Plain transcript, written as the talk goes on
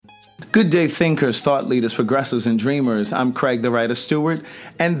Good day, thinkers, thought leaders, progressives, and dreamers. I'm Craig, the writer Stewart,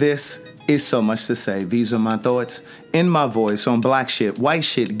 and this is So Much to Say. These are my thoughts in my voice on black shit, white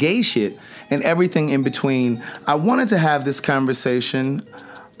shit, gay shit, and everything in between. I wanted to have this conversation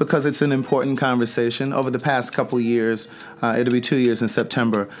because it's an important conversation. Over the past couple years, it'll be 2 years in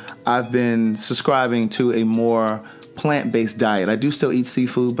September, I've been subscribing to a more plant-based diet. I do still eat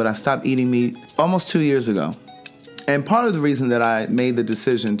seafood, but I stopped eating meat almost 2 years ago. And part of the reason that I made the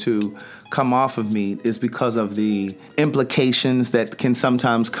decision to come off of meat is because of the implications that can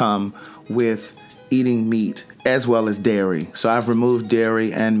sometimes come with eating meat as well as dairy. So I've removed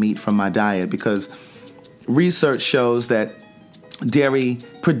dairy and meat from my diet because research shows that dairy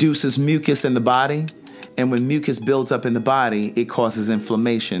produces mucus in the body. And when mucus builds up in the body, it causes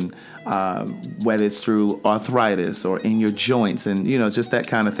inflammation, whether it's through arthritis or in your joints and, just that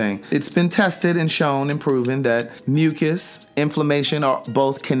kind of thing. It's been tested and shown and proven that mucus, inflammation are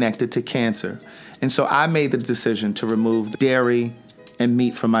both connected to cancer. And so I made the decision to remove dairy and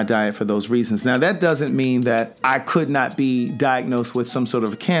meat from my diet for those reasons. Now, that doesn't mean that I could not be diagnosed with some sort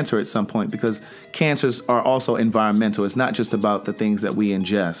of cancer at some point, because cancers are also environmental. It's not just about the things that we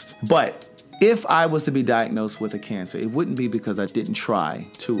ingest. But if I was to be diagnosed with a cancer, it wouldn't be because I didn't try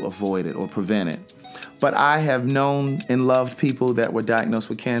to avoid it or prevent it. But I have known and loved people that were diagnosed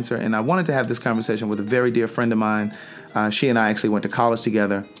with cancer, and I wanted to have this conversation with a very dear friend of mine. She and I actually went to college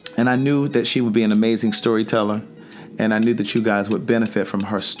together, and I knew that she would be an amazing storyteller, and I knew that you guys would benefit from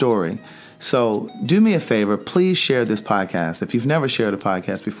her story. So do me a favor, please share this podcast. If you've never shared a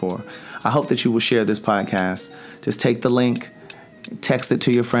podcast before, I hope that you will share this podcast. Just take the link, text it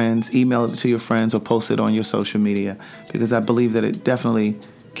to your friends, email it to your friends, or post it on your social media, because I believe that it definitely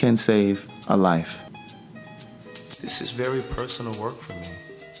can save a life. This is very personal work for me.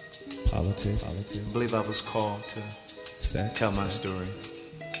 Politics. I believe I was called to tell my story,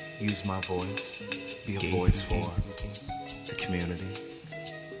 use my voice, be a voice for the community,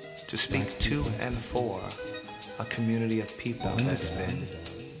 to speak to and for a community of people that's been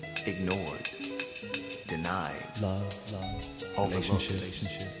ignored, denied, overlooked.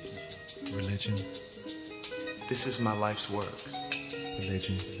 Religion. This is my life's work.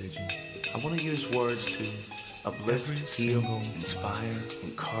 Religion. I want to use words to uplift, heal, inspire,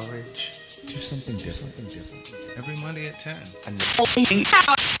 encourage. Do something different. Every Monday at 10.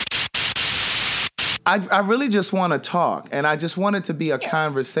 I really just want to talk, and I just want it to be a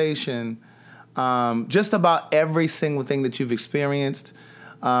conversation just about every single thing that you've experienced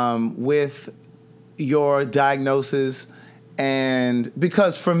with your diagnosis. And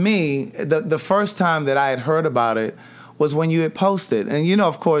because for me, the first time that I had heard about it was when you had posted. And,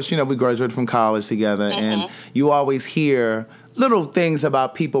 of course, we graduated from college together, and you always hear little things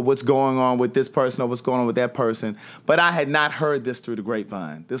about people, what's going on with this person or what's going on with that person. But I had not heard this through the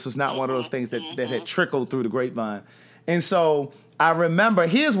grapevine. This was not one of those things that had trickled through the grapevine. And so I remember,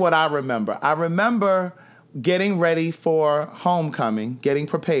 here's what I remember. I remember getting ready for homecoming, getting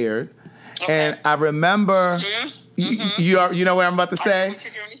prepared. And I remember, you know what I'm about to say?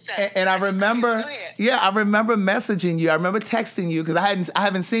 And I remember, I remember messaging you. I remember texting you because I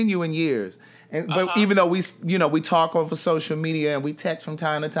haven't seen you in years. But even though we talk over social media and we text from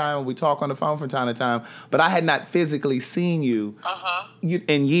time to time and we talk on the phone from time to time, but I had not physically seen you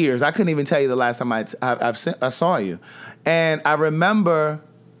in years. I couldn't even tell you the last time I saw you. And I remember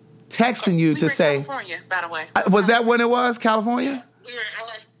texting you to say, California, by the way. Was that when it was, California? We were in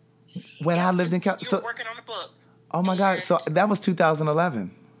LA. When I lived in California. You were working on the book. Oh my God. So that was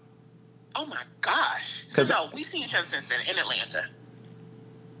 2011. Oh my gosh. So no, we've seen each other since then in Atlanta.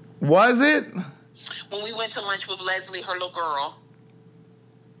 Was it? When we went to lunch with Leslie, her little girl.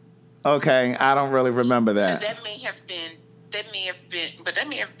 Okay, I don't really remember that. So that may have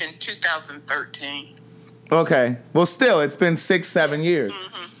been 2013. Okay. Well, still, it's been 6-7 years.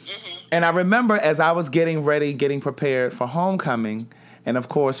 And I remember as I was getting prepared for homecoming, and of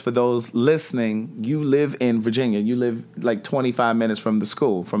course, for those listening, you live in Virginia. You live like 25 minutes from the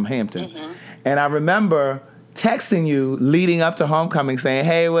school, from Hampton. And I remember texting you leading up to homecoming saying,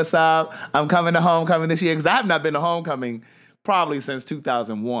 hey, what's up? I'm coming to homecoming this year, because I have not been to homecoming probably since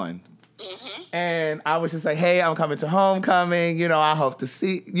 2001. And I was just like, hey, I'm coming to homecoming. I hope to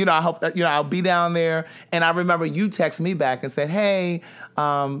see, I'll be down there. And I remember you text me back and said, hey,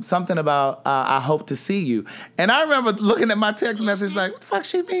 something about I hope to see you. And I remember looking at my text message like, what the fuck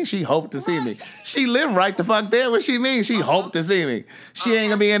she mean she hoped to see me? She lived right the fuck there. What she mean she hoped to see me? She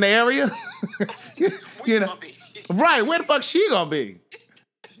ain't gonna be in the area? Right, where the fuck she gonna be?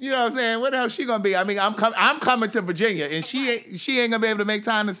 You know what I'm saying? Where the hell she gonna be? I mean, I'm coming to Virginia, and she ain't gonna be able to make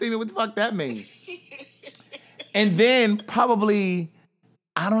time to see me. What the fuck that mean? And then probably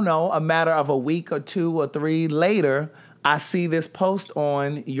I don't know, a matter of a week or 2 or 3 later, I see this post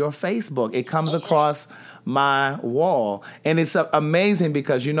on your Facebook. It comes across my wall. And it's amazing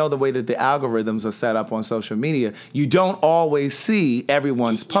because you know the way that the algorithms are set up on social media, you don't always see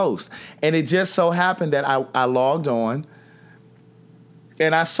everyone's post. And it just so happened that I logged on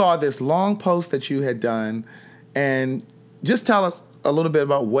and I saw this long post that you had done. And just tell us a little bit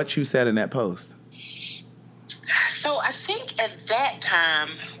about what you said in that post. So I think at that time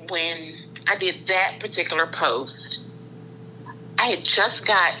when I did that particular post, I had just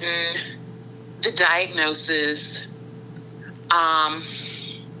gotten the diagnosis.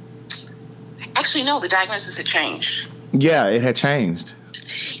 Actually, no, the diagnosis had changed. Yeah, it had changed.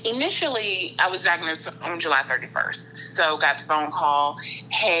 Initially, I was diagnosed on July 31st. So got the phone call,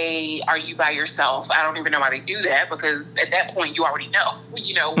 hey, are you by yourself? I don't even know why they do that because at that point you already know,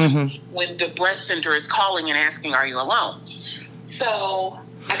 when the breast center is calling and asking, are you alone? So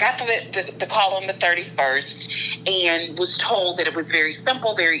I got the call on the 31st and was told that it was very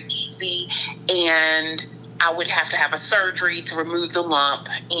simple, very easy, and I would have to have a surgery to remove the lump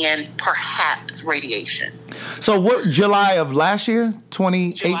and perhaps radiation. So what, July of last year,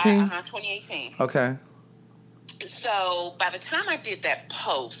 2018? 2018. Okay. So by the time I did that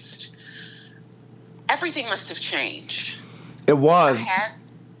post, everything must have changed. It was. I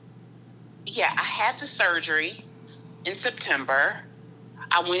had the surgery in September.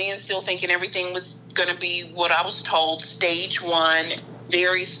 I went in still thinking everything was going to be what I was told, stage 1,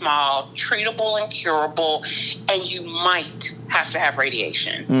 very small, treatable and curable, and you might have to have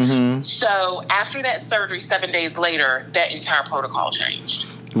radiation. Mm-hmm. So after that surgery, 7 days later, that entire protocol changed.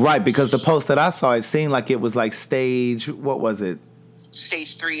 Right, because the post that I saw, it seemed like it was like stage, what was it?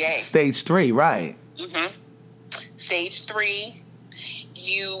 Stage 3A. Stage 3, right. Mm-hmm. Stage 3,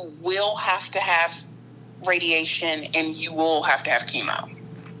 you will have to have radiation and you will have to have chemo.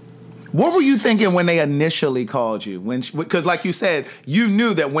 What were you thinking when they initially called you? Because like you said, you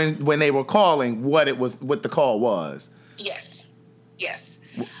knew that when they were calling, what the call was. Yes.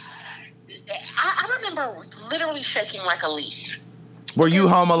 I remember literally shaking like a leaf. Were you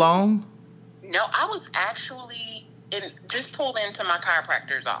home alone? No, I was actually just pulled into my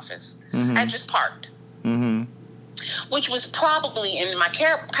chiropractor's office. Mm-hmm. I just parked. Mm-hmm. Which was probably, and my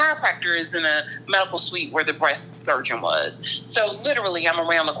chiropractor is in a medical suite where the breast surgeon was. So literally, I'm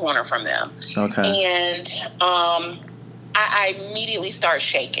around the corner from them. Okay. And I immediately start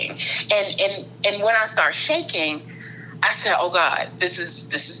shaking. And when I start shaking, I said, "Oh God, this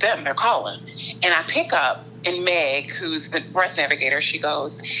is them. They're calling." And I pick up, and Meg, who's the breast navigator, she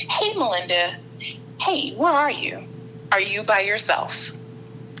goes, "Hey, Melinda. Hey, where are you? Are you by yourself?"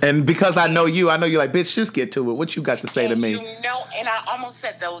 And because I know you're like, bitch, just get to it. What you got to say to me? And I almost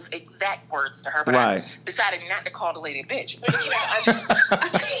said those exact words to her, but right. I decided not to call the lady a bitch. But,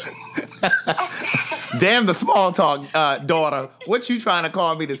 I damn the small talk, daughter. What you trying to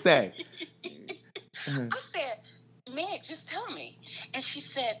call me to say? I said, Meg, just tell me. And she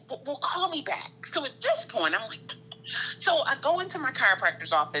said, well, call me back. So at this point, I'm like, so I go into my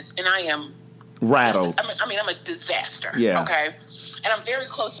chiropractor's office, and I am rattled. I'm a disaster. Yeah. Okay. And I'm very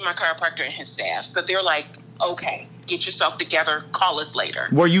close to my chiropractor and his staff. So they're like, okay, get yourself together. Call us later.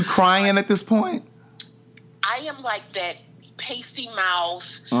 Were you crying at this point? I am like that pasty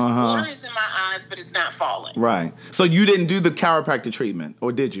mouth. Uh-huh. Water is in my eyes, but it's not falling. Right. So you didn't do the chiropractor treatment,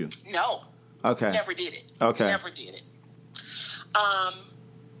 or did you? No. Okay. Never did it. Okay. Never did it. I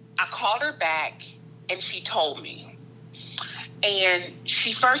called her back, and she told me. And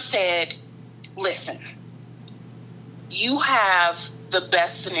she first said, listen, you have the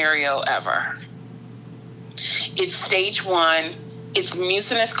best scenario ever. It's stage 1. It's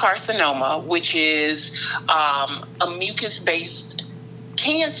mucinous carcinoma, which is a mucus-based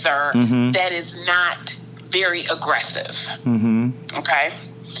cancer that is not very aggressive. Mm-hmm. Okay?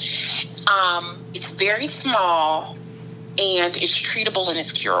 It's very small, and it's treatable and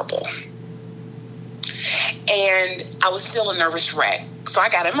it's curable. And I was still a nervous wreck. So I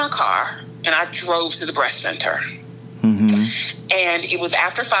got in my car, and I drove to the breast center. Mm-hmm. And it was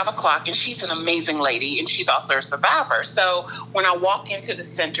after 5 o'clock, and she's an amazing lady, and she's also a survivor. So when I walk into the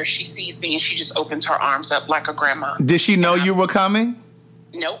center, she sees me, and she just opens her arms up like a grandma. Did she know you were coming?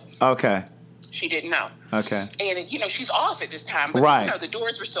 Nope. Okay. She didn't know. Okay. And, she's off at this time. But, right. The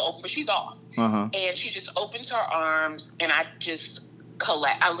doors were still open, but she's off. Uh-huh. And she just opens her arms, and I just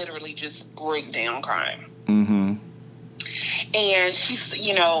collapse. I literally just break down crying. Mm-hmm. And she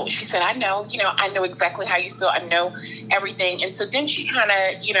said, I know exactly how you feel. I know everything. And so then she kind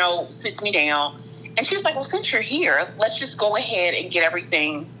of, sits me down, and she was like, well, since you're here, let's just go ahead and get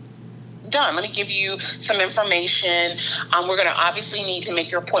everything done. Let me give you some information. We're going to obviously need to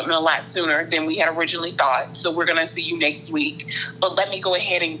make your appointment a lot sooner than we had originally thought. So we're going to see you next week. But let me go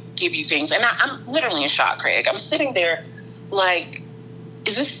ahead and give you things. And I'm literally in shock, Craig. I'm sitting there like,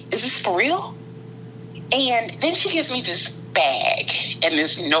 is this for real? And then she gives me this bag and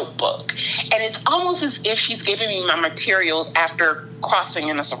this notebook. And it's almost as if she's giving me my materials after crossing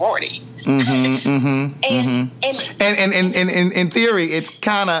in a sorority. And in theory, it's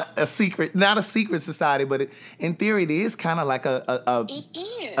kind of a secret, not a secret society, but in theory, it is kind of like it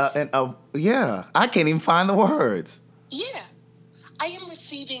is. Yeah, I can't even find the words. Yeah. I am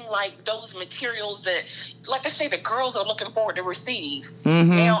receiving like those materials that, like I say, the girls are looking forward to receive.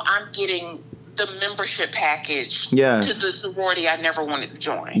 Now I'm getting the membership package to the sorority I never wanted to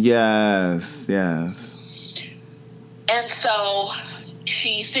join. Yes. And so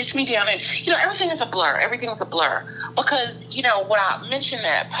she sits me down and, everything is a blur. Everything is a blur. Because, what I mentioned in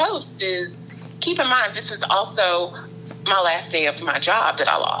that post is, keep in mind, this is also my last day of my job that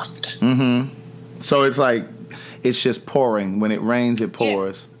I lost. So it's like, it's just pouring. When it rains, it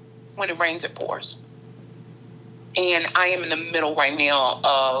pours. Yeah. When it rains, it pours. And I am in the middle right now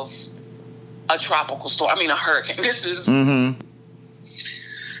of a tropical storm. I mean, a hurricane. This is...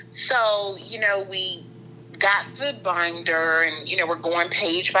 So, we got the binder and, we're going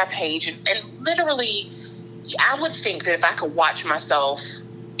page by page. And literally, I would think that if I could watch myself,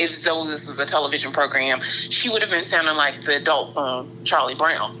 if though this was a television program, she would have been sounding like the adults on Charlie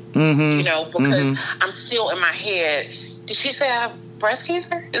Brown. Because I'm still in my head. Did she say I have breast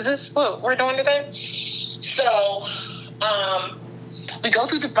cancer? Is this what we're doing today? So, we go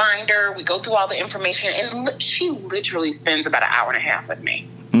through the binder, we go through all the information, and she literally spends about an hour and a half with me.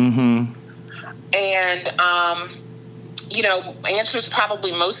 And, answers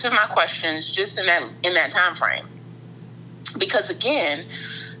probably most of my questions just in that time frame. Because again,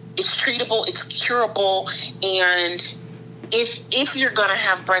 it's treatable, it's curable, and if you're gonna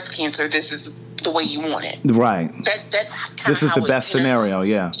have breast cancer, this is the way you want it. Right. That's kind of this is the best scenario.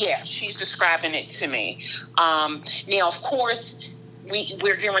 Yeah. Yeah, she's describing it to me. Now, of course,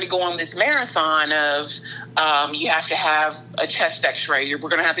 we're getting ready to go on this marathon of you have to have a chest X-ray. We're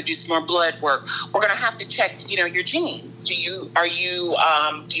going to have to do some more blood work. We're going to have to check, your genes. Do you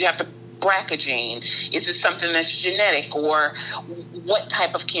have the BRCA gene? Is it something that's genetic, or what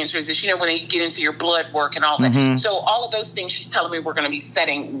type of cancer is this? When they get into your blood work and all that. So all of those things she's telling me we're going to be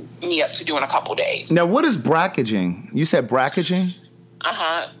setting me up to do in a couple days. Now, what is BRCA gene? You said BRCA gene?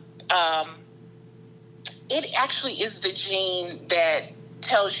 It actually is the gene that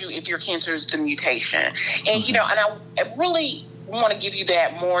tells you if your cancer is the mutation. And, and I really want to give you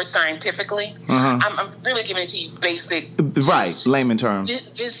that more scientifically. I'm really giving it to you basic. Right, layman terms.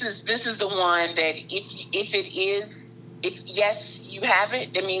 This is the one that if yes, you have it,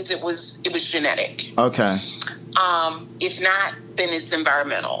 it means it was genetic. Okay. If not, then it's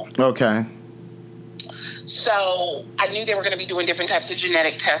environmental. Okay. So I knew they were going to be doing different types of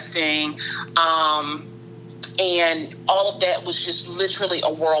genetic testing. And all of that was just literally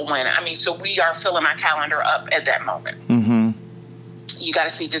a whirlwind. I mean, so we are filling my calendar up at that moment. You got to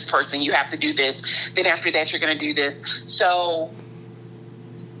see this person. You have to do this. Then after that, you're going to do this. So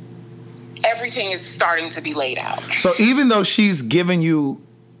everything is starting to be laid out. So even though she's giving you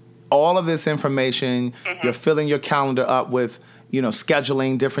all of this information, you're filling your calendar up with,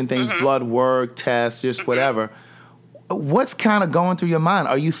 scheduling different things, blood work, tests, just whatever. What's kind of going through your mind?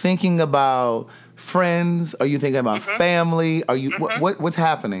 Are you thinking about friends? Are you thinking about family? Are you what's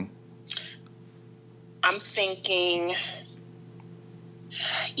happening? I'm thinking,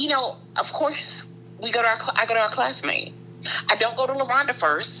 of course, I go to our classmate. I don't go to LaRonda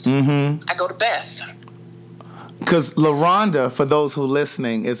first. I go to Beth. Because LaRonda, for those who are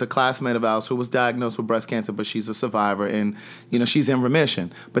listening, is a classmate of ours who was diagnosed with breast cancer, but she's a survivor and, she's in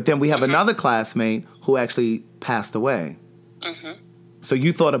remission. But then we have another classmate who actually passed away. So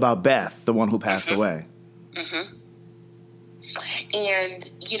you thought about Beth, the one who passed away. And,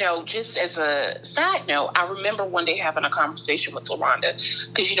 just as a side note, I remember one day having a conversation with LaRonda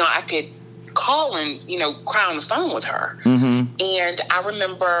because, I could call and, cry on the phone with her. And I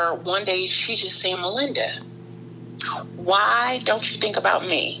remember one day she just said, Melinda, why don't you think about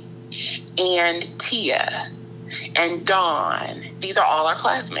me and Tia and Dawn? These are all our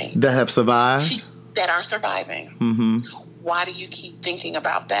classmates. That have survived? That are surviving. Why do you keep thinking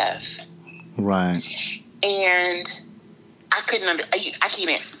about Beth? Right. And I can't,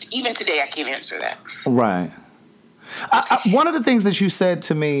 even today, I can't answer that. Right. One of the things that you said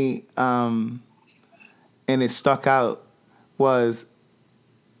to me, and it stuck out, was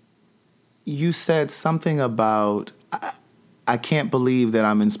you said something about, I can't believe that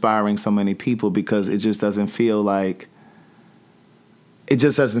I'm inspiring so many people, because it just doesn't feel like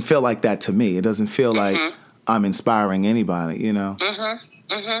that to me. It doesn't feel like I'm inspiring anybody, you know?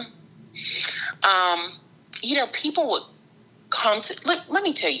 People would come to, let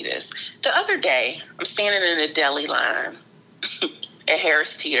me tell you this. The other day, I'm standing in a deli line at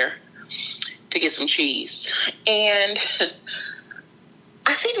Harris Teeter to get some cheese. And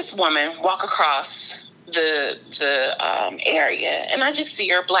I see this woman walk across the area, and I just see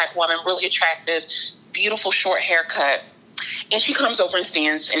her, black woman, really attractive, beautiful short haircut. And she comes over and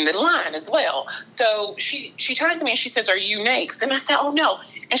stands in the line as well. So she turns to me and she says, "Are you next?" And I said, "Oh, no."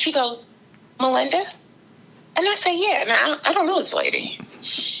 And she goes, "Melinda?" And I say, "Yeah." And I don't know this lady.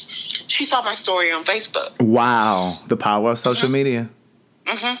 She saw my story on Facebook. Wow. The power of social media.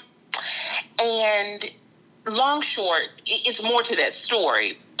 And long short, it's more to that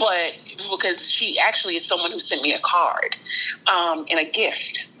story, but because she actually is someone who sent me a card and a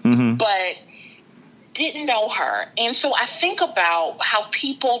gift. But didn't know her. And so I think about how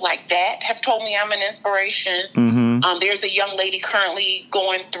people like that have told me I'm an inspiration. There's a young lady currently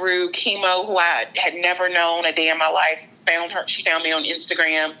going through chemo who I had never known a day in my life. Found her. She found me on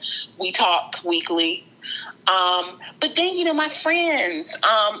Instagram. We talk weekly. But then, my friends,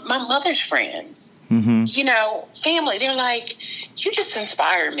 my mother's friends, family, they're like, "You just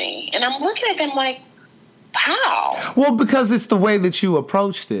inspire me." And I'm looking at them like, how? Well, because it's the way that you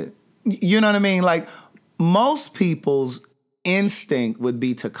approached it. You know what I mean? Like, most people's instinct would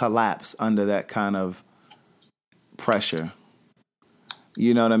be to collapse under that kind of pressure.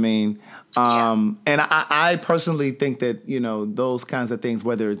 You know what I mean? And I personally think that, those kinds of things,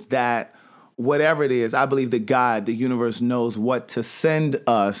 whether it's that, whatever it is, I believe that God, the universe, knows what to send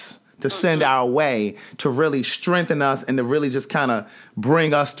us, to send our way, to really strengthen us and to really just kind of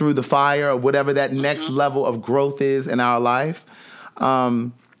bring us through the fire of whatever that next level of growth is in our life.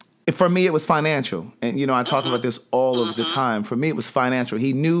 For me, it was financial. And, I talk about this all of the time. For me, it was financial.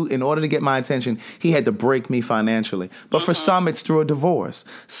 He knew in order to get my attention, he had to break me financially. But for some, it's through a divorce.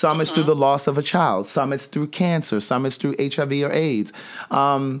 Some it's through the loss of a child. Some it's through cancer. Some it's through HIV or AIDS.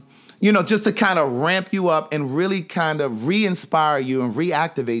 Just to kind of ramp you up and really kind of re-inspire you and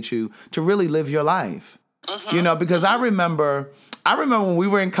reactivate you to really live your life. Because I remember when we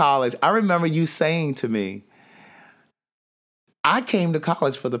were in college, I remember you saying to me, "I came to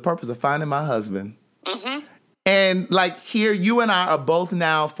college for the purpose of finding my husband." And like here, you and I are both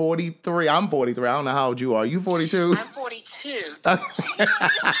now 43. I'm 43. I don't know how old you are. You 42? I'm 42.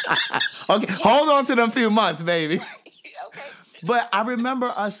 Okay, hold on to them few months, baby. Okay. But I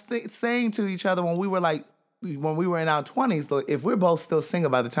remember us saying to each other when we were in our 20s, look, if we're both still single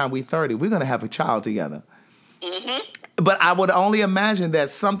by the time we're 30, we're going to have a child together. But I would only imagine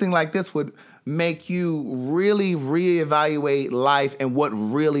that something like this would make you really reevaluate life and what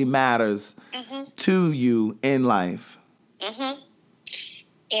really matters to you in life.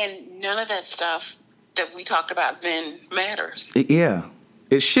 And none of that stuff that we talked about then matters.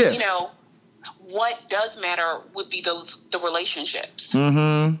 It shifts. What does matter would be the relationships.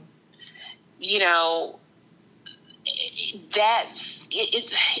 That's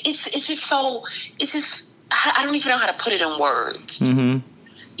it's just so, it's just, I don't even know how to put it in words.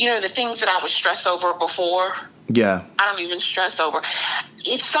 The things that I would stress over before, I don't even stress over.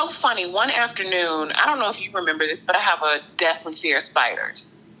 It's so funny. One afternoon, I don't know if you remember this, but I have a deathly fear of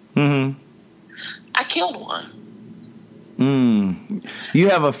spiders. I killed one. You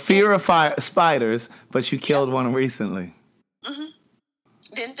have a fear of spiders, but you killed one recently.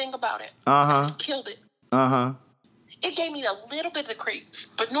 Didn't think about it. I just killed it. It gave me a little bit of the creeps,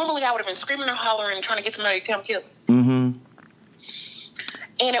 but normally I would have been screaming and hollering and trying to get somebody to tell me to kill it.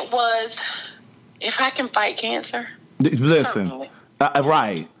 And it was, if I can fight cancer. Listen,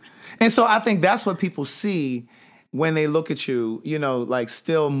 right. And so I think that's what people see when they look at you, like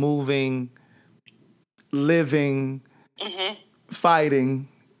still moving, living, fighting,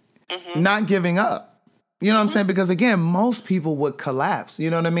 not giving up. You know what I'm saying? Because again, most people would collapse.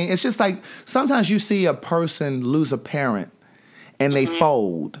 You know what I mean? It's just like sometimes you see a person lose a parent and they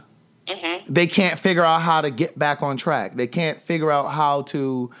fold. They can't figure out how to get back on track. They can't figure out how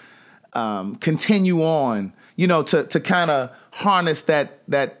to continue on, to kind of harness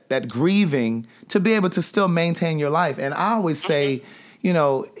that grieving to be able to still maintain your life. And I always say,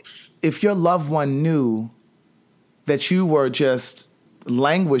 if your loved one knew that you were just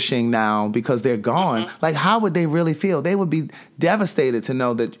languishing now because they're gone, like how would they really feel? They would be devastated to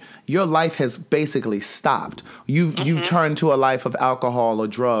know that your life has basically stopped. You've turned to a life of alcohol or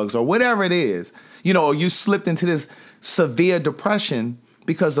drugs or whatever it is, or you slipped into this severe depression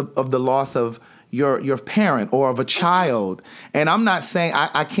because of the loss of your parent or of a child. And I'm not saying,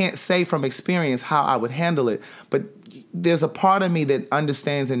 I can't say from experience how I would handle it, but there's a part of me that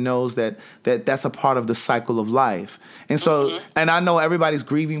understands and knows that's a part of the cycle of life. And so, and I know everybody's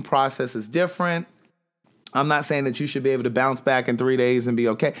grieving process is different. I'm not saying that you should be able to bounce back in 3 days and be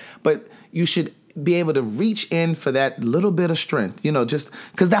okay, but you should be able to reach in for that little bit of strength, just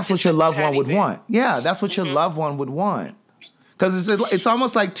because that's what your loved one would want. Yeah, that's what your loved one would want. Because it's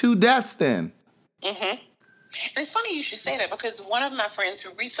almost like two deaths then. Mm-hmm. And it's funny you should say that, because one of my friends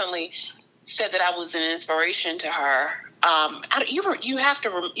who recently said that I was an inspiration to her.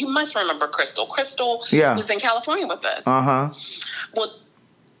 You must remember Crystal. Crystal was in California with us. Well,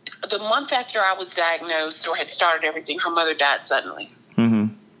 the month after I was diagnosed or had started everything, her mother died suddenly.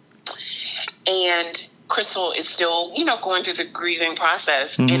 And Crystal is still, going through the grieving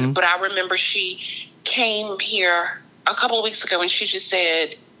process. But I remember she came here a couple of weeks ago and she just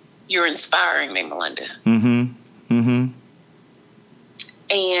said, "You're inspiring me, Melinda." And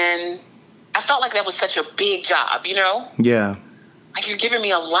I felt like that was such a big job, Yeah. Like, you're giving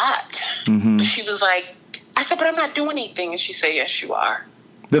me a lot. But she was like, I said, "But I'm not doing anything." And she said, "Yes, you are."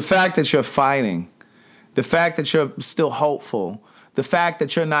 The fact that you're fighting, the fact that you're still hopeful, the fact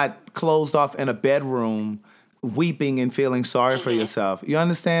that you're not closed off in a bedroom weeping and feeling sorry for yourself. You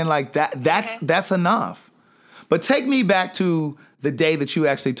understand? Like that's enough. But take me back to the day that you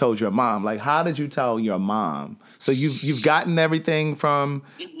actually told your mom. Like, how did you tell your mom? So you've gotten everything from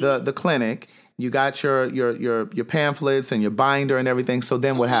the clinic. You got your pamphlets and your binder and everything. So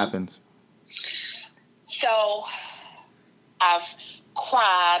then what happens? So I've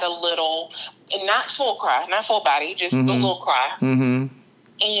cried a little, and not full cry, not full body, just a little cry. And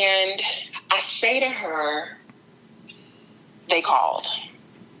I say to her, "They called."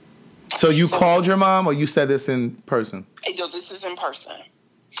 So you called your mom, or you said this in person? No, this is in person.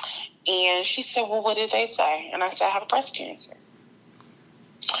 And she said, "Well, what did they say?" And I said, "I have breast cancer."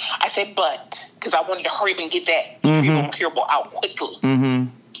 I said, "But," because I wanted to hurry up and get that treatable and curable out quickly.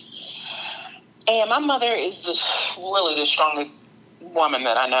 And my mother is really the strongest woman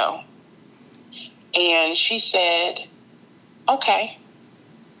that I know. And she said, "Okay."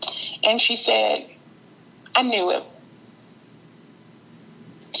 And she said, "I knew it."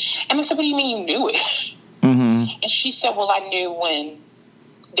 And I said, "What do you mean you knew it?" And she said, "Well, I knew when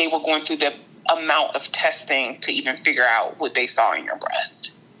they were going through the amount of testing to even figure out what they saw in your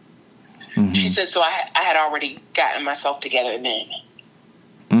breast." She said, "So I had already gotten myself together then."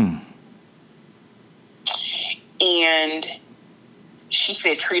 And she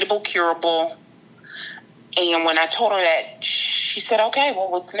said, "Treatable, curable." And when I told her that, she said, "Okay, well,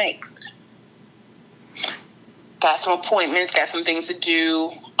 what's next?" Got some appointments, got some things to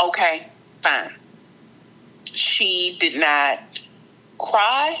do. Okay, fine. She did not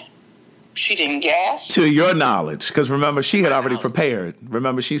cry. She didn't gasp. To your knowledge, because remember, she had already prepared.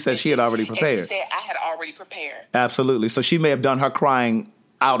 Remember, she said she had already prepared. And she said, "I had already prepared." Absolutely. So she may have done her crying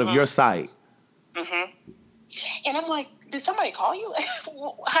out of your sight. And I'm like, "Did somebody call you?"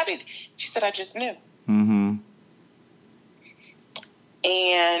 How did? She said, "I just knew."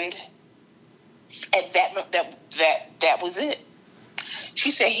 And at that was it.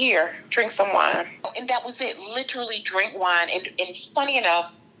 She said, "Here, drink some wine." And that was it. Literally drink wine. And funny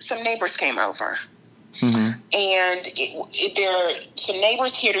enough, some neighbors came over. And there are some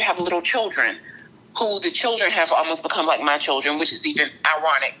neighbors here who have little children, who the children have almost become like my children, which is even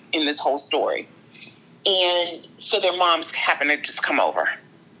ironic in this whole story. And so their moms happened to just come over.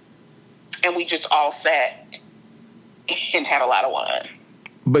 And we just all sat and had a lot of wine.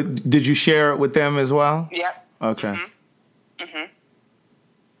 But did you share it with them as well? Yep. Okay.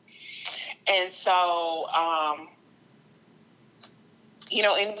 And so,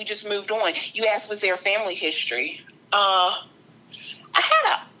 and we just moved on. You asked, was there a family history? I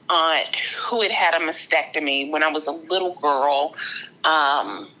had an aunt who had a mastectomy when I was a little girl.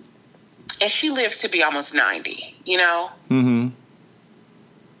 And she lived to be almost 90,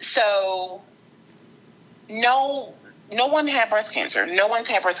 So no one had breast cancer. No one's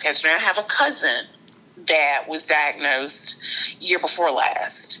had breast cancer. And I have a cousin that was diagnosed year before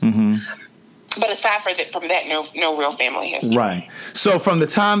last. But aside from that, no real family history. Right. So from the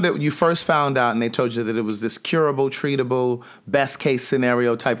time that you first found out and they told you that it was this curable, treatable, best case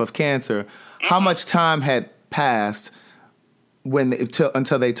scenario type of cancer, how much time had passed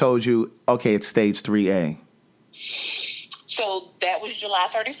until they told you, okay, it's stage 3A? So that was July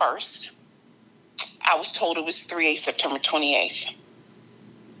 31st. I was told it was 3A September 28th.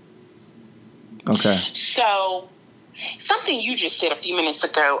 Okay. So something you just said a few minutes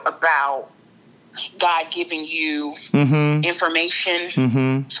ago about God giving you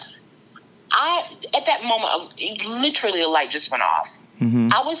information. At that moment, literally a light just went off. Mm-hmm.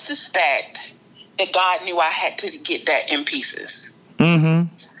 I would suspect that God knew I had to get that in pieces.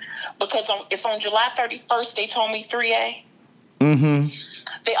 Mm-hmm. Because if on July 31st they told me 3A, Mm-hmm.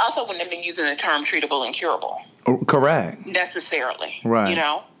 they also wouldn't have been using the term treatable and curable. Correct. Necessarily. Right. You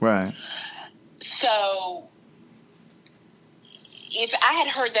know? Right. So if I had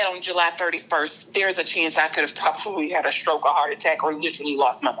heard that on July 31st, there's a chance I could have probably had a stroke, a heart attack, or literally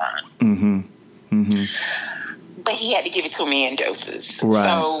lost my mind. Mm-hmm. Mm-hmm. But he had to give it to me in doses. Right.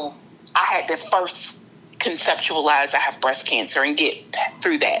 So I had to first conceptualize I have breast cancer and get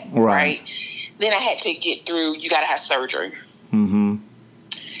through that. Right. Then I had to get through, you got to have surgery. Mm-hmm.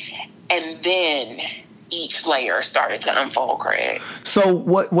 And then each layer started to unfold, Craig. So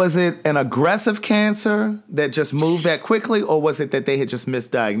what was it, an aggressive cancer that just moved that quickly, or was it that they had just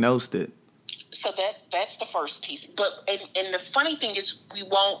misdiagnosed it? So that's the first piece. But and the funny thing is we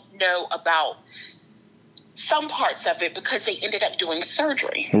won't know about some parts of it because they ended up doing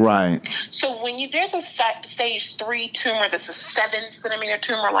surgery. Right. So when there's a stage 3 tumor that's a 7-centimeter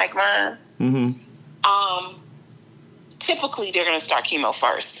tumor like mine, Mm-hmm. Typically they're going to start chemo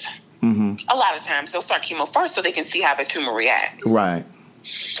first. Mm-hmm. A lot of times they'll start chemo first so they can see how the tumor reacts. Right.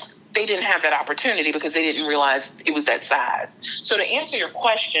 They didn't have that opportunity because they didn't realize it was that size. So to answer your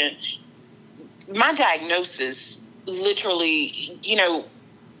question, my diagnosis literally,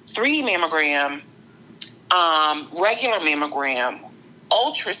 3D mammogram, regular mammogram,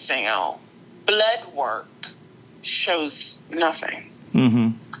 ultrasound, blood work shows nothing. Mm-hmm.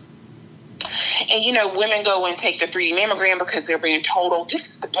 And, women go and take the 3D mammogram because they're being told, oh, this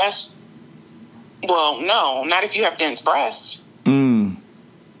is the best. Well, no, not if you have dense breasts. Mm.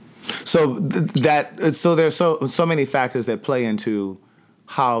 So so there's so many factors that play into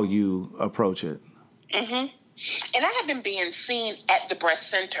how you approach it. Mm-hmm. And I have been being seen at the breast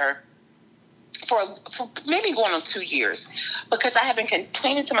center for maybe going on 2 years because I have been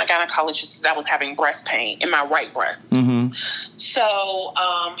complaining to my gynecologist that I was having breast pain in my right breast. Mm-hmm. So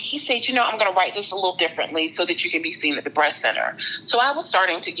he said, I'm going to write this a little differently so that you can be seen at the breast center. So I was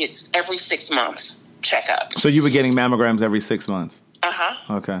starting to get every 6 months checkups. So you were getting mammograms every 6 months?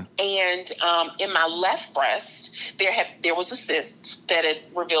 Uh-huh. Okay. And in my left breast, there was a cyst that had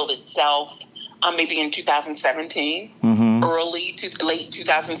revealed itself maybe in 2017, mm-hmm. late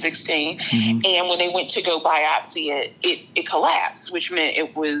 2016. Mm-hmm. And when they went to go biopsy it collapsed, which meant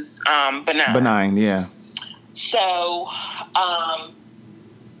it was benign. Benign, yeah. So,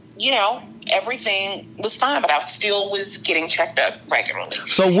 everything was fine, but I still was getting checked up regularly.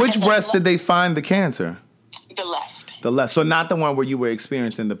 So which breast did they find the cancer? The left. The left. So not the one where you were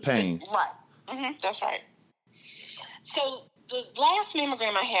experiencing the pain. Right. Mm-hmm. That's right. So the last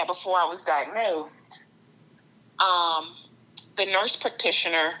mammogram I had before I was diagnosed, the nurse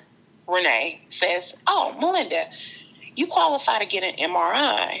practitioner, Renee, says, oh, Melinda, you qualify to get an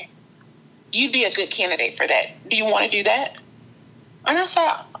MRI. You'd be a good candidate for that. Do you want to do that? And I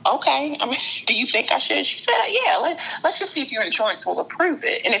said, okay. I mean, do you think I should? She said, yeah, let's just see if your insurance will approve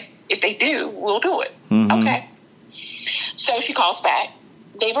it. And if they do, we'll do it. Mm-hmm. Okay. So she calls back.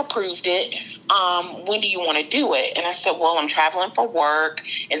 They've approved it. When do you want to do it? And I said, well, I'm traveling for work,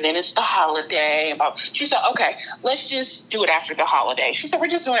 and then it's the holiday. She said, okay, let's just do it after the holiday. She said, we're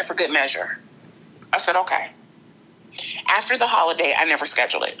just doing it for good measure. I said, okay. After the holiday, I never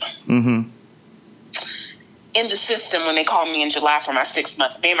scheduled it. Mm-hmm. In the system, when they called me in July for my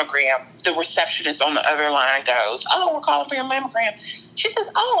 6-month mammogram, the receptionist on the other line goes, oh, we're calling for your mammogram. She says,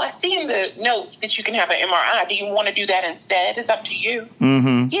 oh, I see in the notes that you can have an MRI. Do you want to do that instead? It's up to you.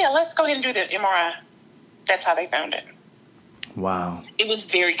 Mm-hmm. Yeah, let's go ahead and do the MRI. That's how they found it. Wow. It was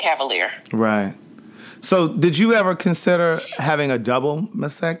very cavalier. Right. So did you ever consider having a double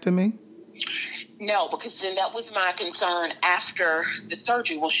mastectomy? No, because then that was my concern after the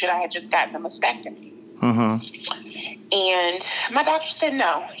surgery. Well, should I have just gotten a mastectomy? Mm-hmm. And my doctor said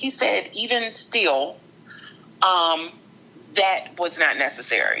no. He said even still, that was not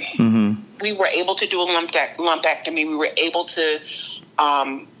necessary. Mm-hmm. We were able to do a lumpectomy. We were able to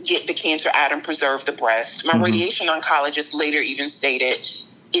get the cancer out and preserve the breast. My radiation oncologist later even stated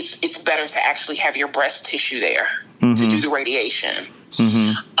it's better to actually have your breast tissue there to do the radiation.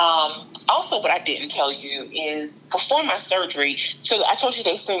 Mm-hmm. Also, what I didn't tell you is before my surgery, so I told you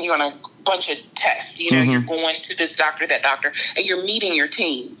they send you on a bunch of tests. You're going to this doctor, that doctor, and you're meeting your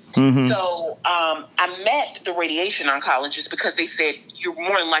team. Mm-hmm. So I met the radiation oncologist because they said you're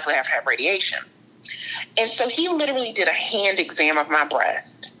more than likely to have radiation. And so he literally did a hand exam of my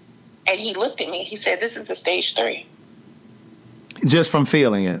breast. And he looked at me. He said, this is a stage 3. Just from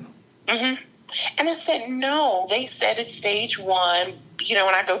feeling it? Mm-hmm. And I said, no, they said it's stage 1. When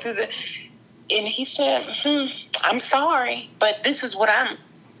I go through And he said, I'm sorry, but this is what I'm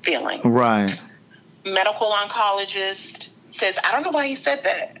feeling. Right. Medical oncologist says, I don't know why he said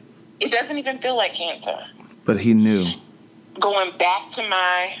that. It doesn't even feel like cancer. But he knew. Going back to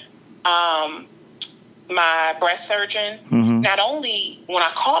my my breast surgeon, not only when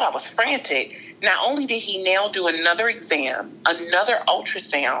I called, I was frantic. Not only did he now do another exam, another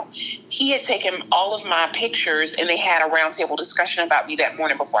ultrasound, he had taken all of my pictures and they had a roundtable discussion about me that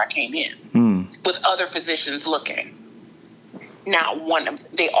morning before I came in with other physicians looking. Not one of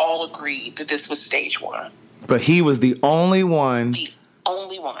them. They all agreed that this was stage 1. But he was the only one. The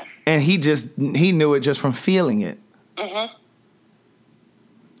only one. And he knew it just from feeling it. Mm-hmm.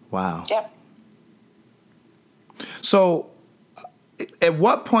 Wow. Yep. So at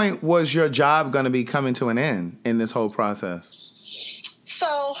what point was your job going to be coming to an end in this whole process?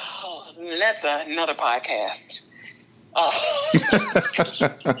 So that's another podcast.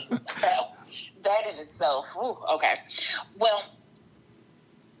 That in itself. Ooh, okay. Well,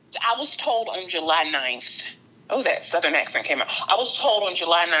 I was told on July 9th. Oh, that Southern accent came out. I was told on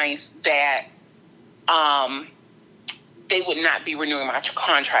July 9th that they would not be renewing my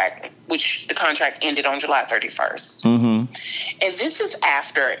contract, which the contract ended on July 31st. And this is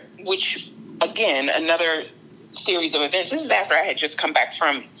after, which, again, another series of events. This is after I had just come back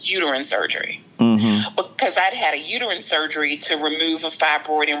from uterine surgery. Because I'd had a uterine surgery to remove a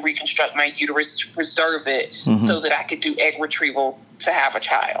fibroid and reconstruct my uterus, preserve it, so that I could do egg retrieval to have a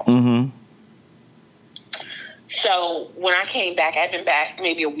child. So when I came back, I'd been back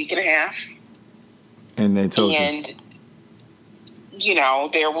maybe a week and a half. And they told you. You know,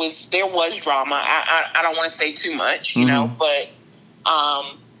 there was drama. I don't want to say too much, you know, but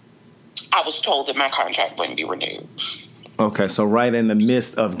I was told that my contract wouldn't be renewed. Okay, so right in the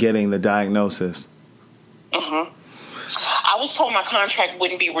midst of getting the diagnosis. I was told my contract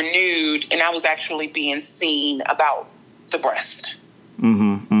wouldn't be renewed, and I was actually being seen about the breast.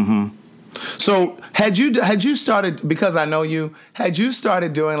 So had you started, because I know you, had you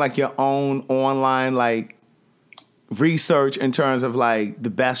started doing like your own online like research in terms of like the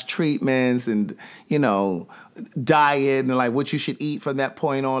best treatments and, you know, diet and like what you should eat from that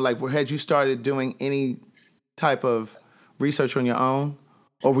point on? Like, had you started doing any type of research on your own?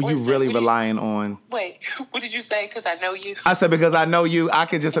 Or were you really relying on... Wait, what did you say? Because I know you. I said because I know you. I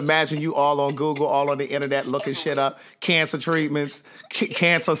can just imagine you all on Google, all on the internet, looking shit up. Cancer treatments,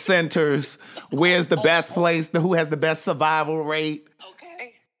 cancer centers. Where's the best place? Who has the best survival rate?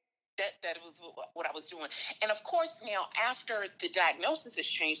 Okay. That was what I was doing. And of course, now, after the diagnosis has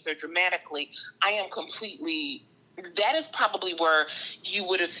changed so dramatically, I am completely... That is probably where you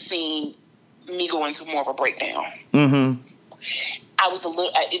would have seen me go into more of a breakdown. I was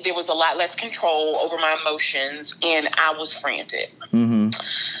there was a lot less control over my emotions, and I was frantic.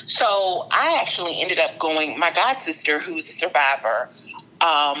 So I actually ended up going, my god sister, who's a survivor,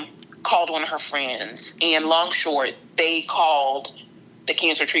 called one of her friends, and long short, they called the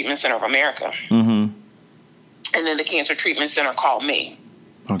Cancer Treatment Center of America. And then the Cancer Treatment Center called me.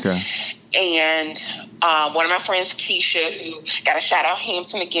 Okay. And one of my friends, Keisha, who got a shout out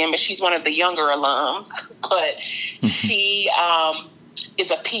Hampton again, but she's one of the younger alums, but she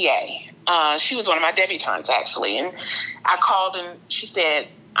is a PA. She was one of my debutantes, actually. And I called and she said,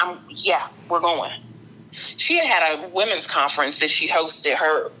 we're going. She had a women's conference that she hosted,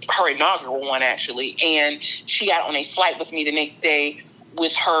 her inaugural one, actually. And she got on a flight with me the next day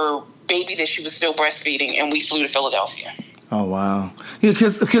with her baby that she was still breastfeeding, and we flew to Philadelphia. Oh, wow.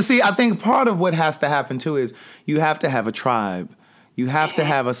 Because see, I think part of what has to happen, too, is you have to have a tribe. You have to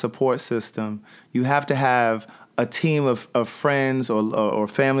have a support system. You have to have a team of friends or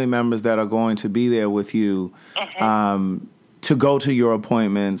family members that are going to be there with you to go to your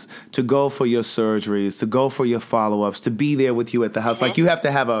appointments, to go for your surgeries, to go for your follow-ups, to be there with you at the house. Like, you have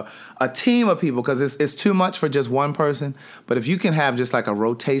to have a team of people, because it's too much for just one person. But if you can have just like a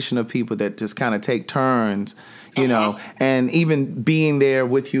rotation of people that just kind of take turns, you know, and even being there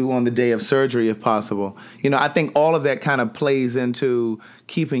with you on the day of surgery if possible. You know, I think all of that kind of plays into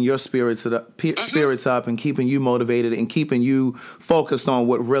keeping your spirits up and keeping you motivated and keeping you focused on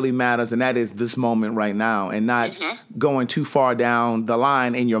what really matters, and that is this moment right now, and not going too far down the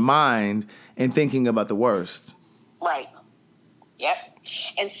line in your mind and thinking about the worst. Right. Yep.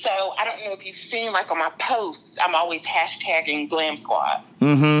 And so I don't know if you've seen, like on my posts, I'm always hashtagging Glam Squad.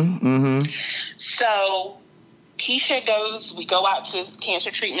 So Keisha goes, we go out to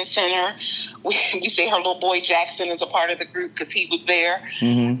Cancer Treatment Center. We say her little boy Jackson is a part of the group because he was there.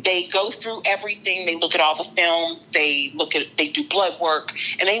 They go through everything. They look at all the films. They do blood work,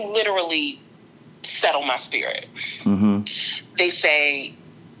 and they literally settle my spirit. They say,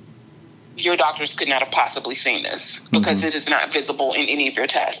 your doctors could not have possibly seen this because it is not visible in any of your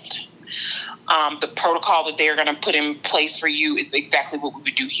tests. The protocol that they're going to put in place for you is exactly what we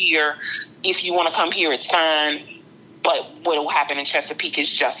would do here. If you want to come here, it's fine. But what will happen in Chesapeake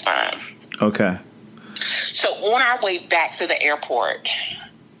is just fine. Okay. So on our way back to the airport,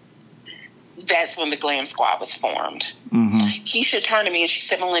 that's when the Glam Squad was formed. Keisha turned to me and she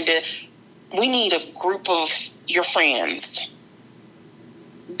said, Melinda, we need a group of your friends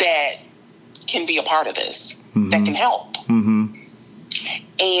that can be a part of this, that can help.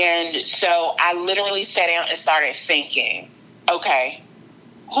 And so I literally sat down and started thinking, okay,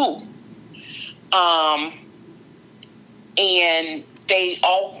 who? And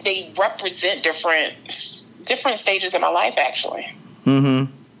they represent different stages of my life, actually.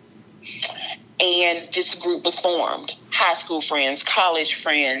 And this group was formed: high school friends, college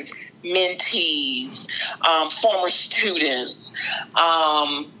friends, mentees, former students,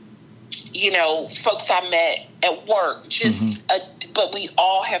 folks I met at work. But we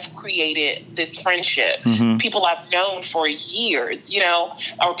all have created this friendship. People I've known for years,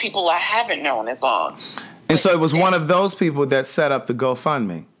 or people I haven't known as long. And so it was one of those people that set up the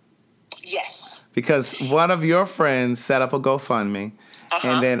GoFundMe. Yes. Because one of your friends set up a GoFundMe,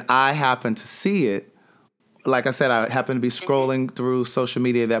 and then I happened to see it. Like I said, I happened to be scrolling through social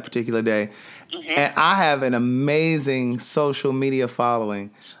media that particular day, and I have an amazing social media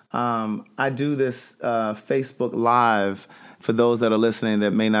following. I do this Facebook Live for those that are listening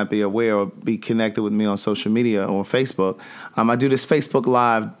that may not be aware or be connected with me on social media or Facebook. I do this Facebook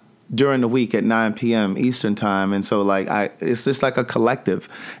Live during the week at 9 p.m. Eastern time, and so it's just like a collective,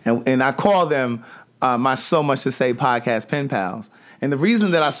 and I call them my So Much to Say podcast pen pals. And the reason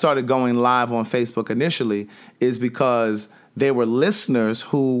that I started going live on Facebook initially is because they were listeners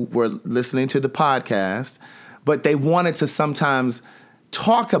who were listening to the podcast, but they wanted to sometimes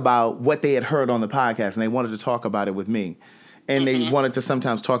talk about what they had heard on the podcast, and they wanted to talk about it with me, and they wanted to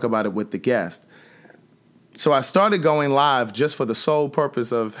sometimes talk about it with the guest. So I started going live just for the sole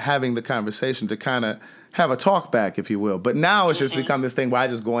purpose of having the conversation, to kind of have a talk back, if you will. But now it's just become this thing where I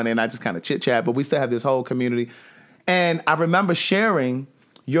just go in and I just kind of chit chat, but we still have this whole community. And I remember sharing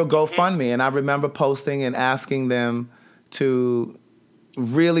your GoFundMe, and I remember posting and asking them to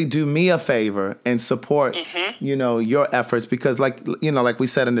really do me a favor and support, your efforts, because like we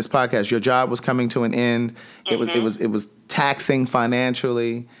said in this podcast, your job was coming to an end. It was taxing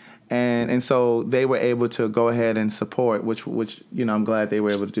financially. And so they were able to go ahead and support, which I'm glad they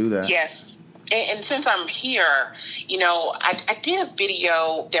were able to do that. Yes. And since I'm here, I did a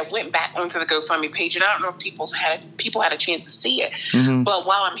video that went back onto the GoFundMe page, and I don't know if people had a chance to see it. But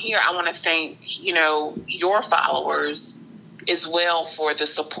while I'm here, I want to thank, your followers as well for the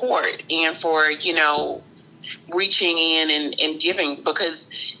support and for, reaching in and giving, because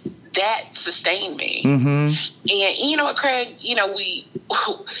that sustained me. And you know what, Craig,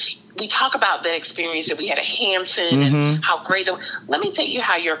 we talk about the experience that we had at Hampton and how great it was. Let me tell you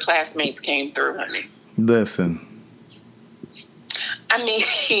how your classmates came through, honey. Listen. I mean,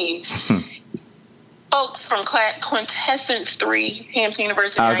 folks from Quintessence 3, Hampton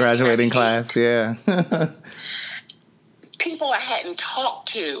University. Our graduating class, yeah. People I hadn't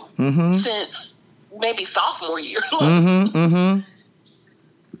talked to since maybe sophomore year.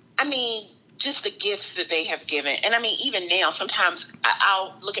 I mean, just the gifts that they have given. And I mean, even now, sometimes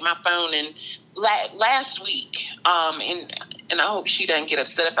I'll look at my phone, and last week, and I hope she doesn't get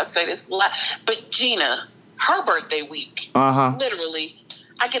upset if I say this, but Gina, her birthday week, literally,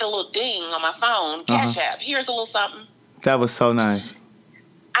 I get a little ding on my phone, Cash App, here's a little something. That was so nice.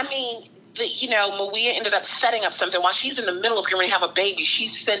 I mean, Malia ended up setting up something while she's in the middle of going to have a baby. She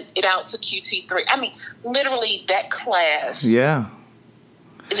sent it out to QT3. I mean, literally that class. Yeah.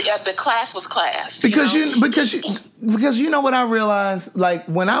 The class was class. Because you know what I realized? Like,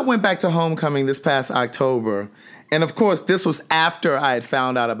 when I went back to homecoming this past October, and of course this was after I had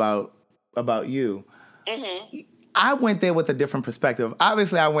found out about you, I went there with a different perspective.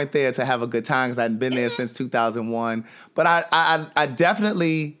 Obviously, I went there to have a good time because I hadn't been there since 2001. But I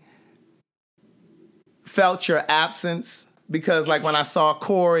definitely felt your absence. Because, like, when I saw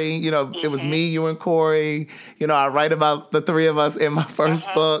Corey, it was me, you, and Corey. I write about the three of us in my first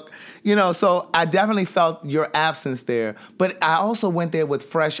book. So I definitely felt your absence there. But I also went there with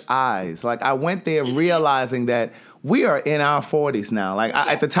fresh eyes. Like, I went there realizing that we are in our 40s now. Like,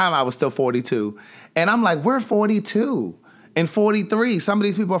 at the time, I was still 42. And I'm like, we're 42 and 43. Some of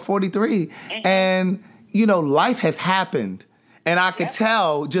these people are 43. And, life has happened. And I could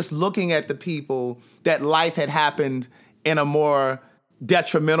tell, just looking at the people, that life had happened in a more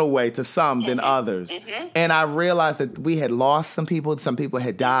detrimental way to some than others. And I realized that we had lost some people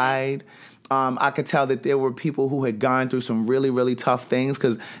had died, I could tell that there were people who had gone through some really, really tough things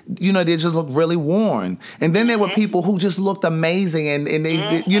because, they just looked really worn. And then there were people who just looked amazing and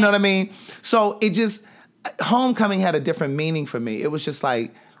they, you know what I mean? So homecoming had a different meaning for me. It was just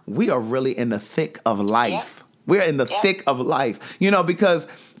like, we are really in the thick of life. Yep. We're in the thick of life, because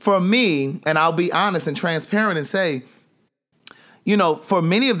for me, and I'll be honest and transparent and say, for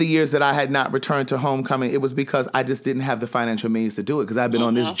many of the years that I had not returned to homecoming, it was because I just didn't have the financial means to do it. Because I've been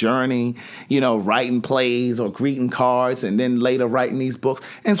on this journey, writing plays or greeting cards and then later writing these books.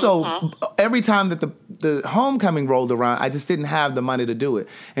 And so every time that the homecoming rolled around, I just didn't have the money to do it.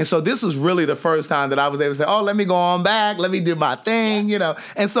 And so this was really the first time that I was able to say, oh, let me go on back. Let me do my thing,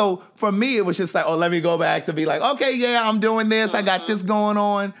 And so for me, it was just like, oh, let me go back to be like, okay, yeah, I'm doing this. I got this going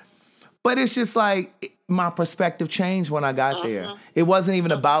on. But it's just like my perspective changed when I got there. It wasn't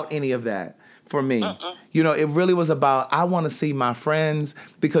even about any of that for me. It really was about, I want to see my friends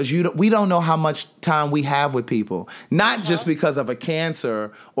because we don't know how much time we have with people. Not just because of a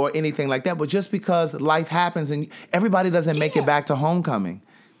cancer or anything like that, but just because life happens and everybody doesn't make it back to homecoming.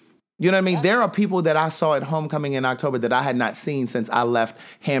 You know what I mean? There are people that I saw at homecoming in October that I had not seen since I left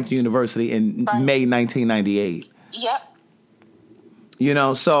Hampton University in May 1998. Yep.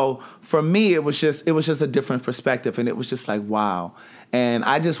 So for me, it was just a different perspective, and it was just like, wow. And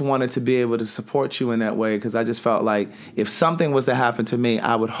I just wanted to be able to support you in that way because I just felt like if something was to happen to me,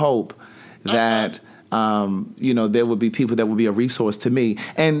 I would hope that, there would be people that would be a resource to me.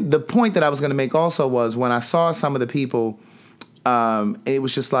 And the point that I was going to make also was when I saw some of the people, it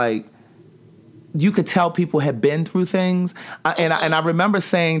was just like, you could tell people had been through things. And I remember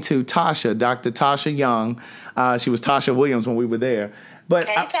saying to Tasha, Dr. Tasha Young, she was Tasha Williams when we were there. But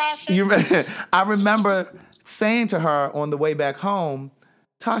hey, Tasha. I remember saying to her on the way back home,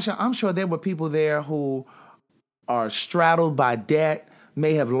 Tasha, I'm sure there were people there who are straddled by debt,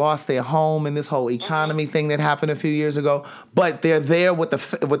 may have lost their home in this whole economy thing that happened a few years ago, but they're there with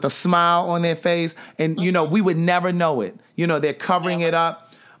a smile on their face. And, we would never know it. They're covering it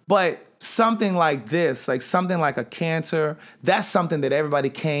up. But something like this, like something like a cancer, that's something that everybody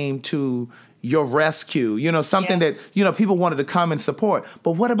came to your rescue, something that, people wanted to come and support.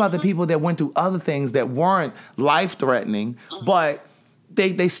 But what about the people that went through other things that weren't life-threatening, but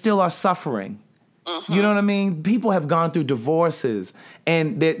they still are suffering? You know what I mean? People have gone through divorces,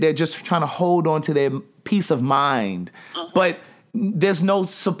 and they're just trying to hold on to their peace of mind. But there's no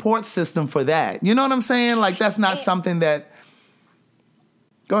support system for that. You know what I'm saying? Like, that's not something that...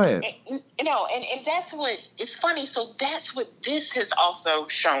 Go ahead. And that's what, it's funny. So that's what this has also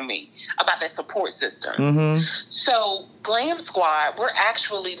shown me about that support system. So Glam Squad, we're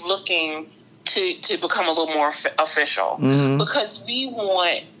actually looking to become a little more official because we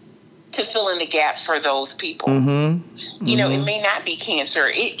want to fill in the gap for those people. It may not be cancer.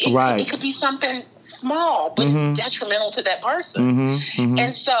 It could be something small, but it's detrimental to that person.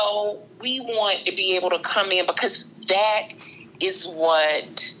 And so we want to be able to come in because that is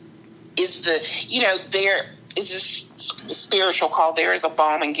what is there is this spiritual call. There is a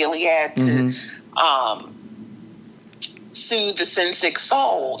balm in Gilead to soothe the sin-sick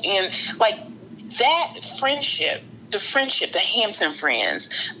soul. And like that friendship, the Hampton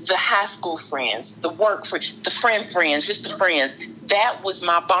friends, the high school friends, the work friends, the friends, just the friends, that was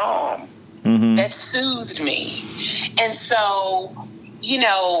my balm. That soothed me. And so,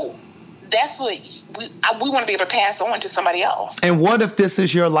 that's what we want to be able to pass on to somebody else. And what if this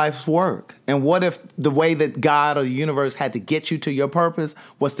is your life's work? And what if the way that God or the universe had to get you to your purpose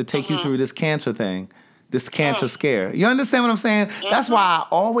was to take you through this cancer thing, this cancer scare? You understand what I'm saying? That's why I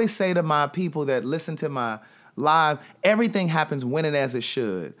always say to my people that listen to my live, everything happens when and as it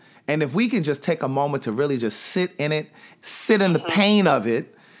should. And if we can just take a moment to really just sit in it, sit in the pain of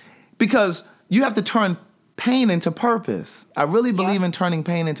it, because you have to turn pain into purpose. I really believe in turning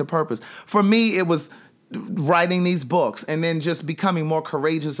pain into purpose. For me, it was writing these books and then just becoming more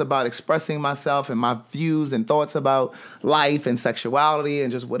courageous about expressing myself and my views and thoughts about life and sexuality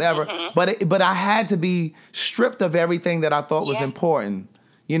and just whatever. But I had to be stripped of everything that I thought was important,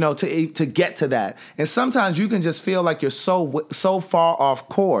 to get to that. And sometimes you can just feel like you're so far off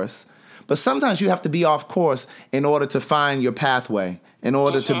course. But sometimes you have to be off course in order to find your pathway, in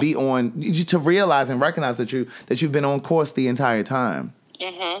order to be to realize and recognize that you've been on course the entire time.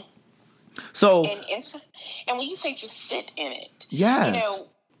 So, and when you say just sit in it,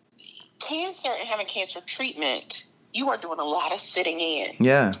 cancer and having cancer treatment, you are doing a lot of sitting in.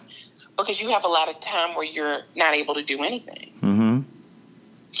 Yeah. Because you have a lot of time where you're not able to do anything. And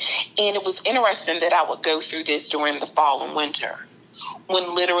it was interesting that I would go through this during the fall and winter,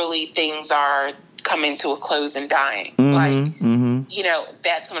 when literally things are coming to a close and dying.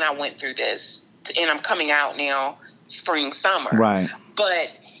 that's when I went through this, and I'm coming out now, spring, summer. Right.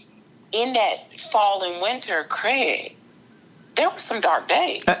 But in that fall and winter, Craig, there were some dark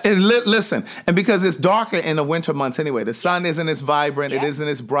days. Listen, and because it's darker in the winter months anyway, the sun isn't as vibrant, it isn't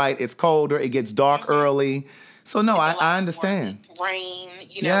as bright, it's colder, it gets dark early. So no, I understand. Rain,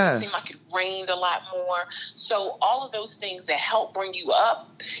 Yes. It seemed like it rained a lot more. So all of those things that help bring you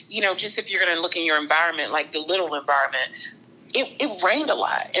up, just if you're going to look in your environment, like the little environment, it rained a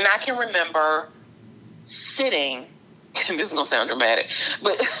lot. And I can remember sitting, and this is going to sound dramatic,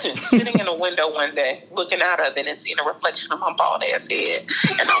 but sitting in a window one day, looking out of it and seeing a reflection of my bald ass head.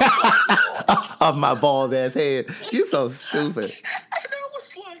 And I was like, of my bald ass head. You're so stupid. And I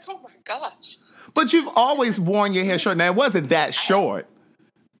was like, oh my gosh. But you've always worn your hair short. Now, it wasn't that short.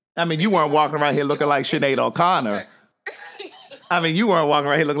 I mean, you weren't walking around here looking like Sinead O'Connor. I mean, you weren't walking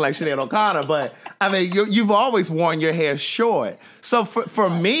around here looking like Sinead O'Connor, but I mean, you've always worn your hair short. So for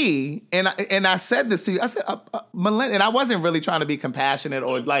me, and I said this to you, I said, Melinda, and I wasn't really trying to be compassionate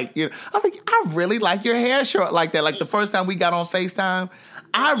or I was like, I really like your hair short like that. Like the first time we got on FaceTime,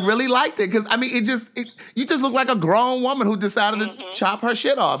 I really liked it because, I mean, you just look like a grown woman who decided to chop her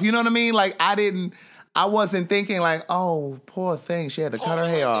shit off. You know what I mean? Like, I wasn't thinking like, oh, poor thing, she had to cut her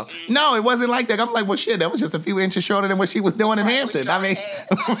hair off. No, it wasn't like that. I'm like, well, shit, that was just a few inches shorter than what she was doing in Hampton. I mean,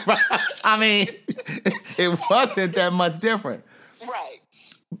 it wasn't that much different. Right.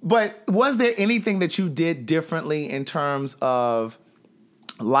 But was there anything that you did differently in terms of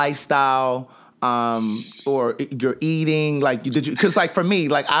lifestyle, or your eating? Like, did you? Because, like, for me,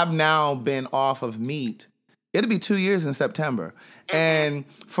 like, I've now been off of meat. It'll be 2 years in September. And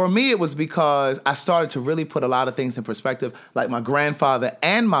for me, it was because I started to really put a lot of things in perspective. Like my grandfather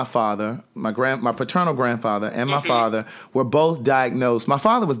and my father, my paternal grandfather and my father were both diagnosed. My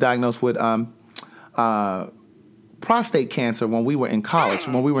father was diagnosed with prostate cancer when we were in college,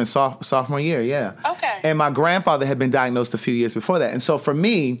 when we were in sophomore year, yeah. Okay. And my grandfather had been diagnosed a few years before that. And so for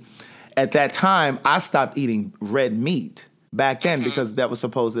me, at that time, I stopped eating red meat back then because that was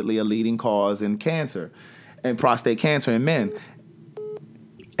supposedly a leading cause in cancer and prostate cancer in men.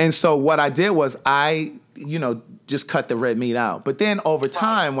 And so what I did was I, just cut the red meat out. But then over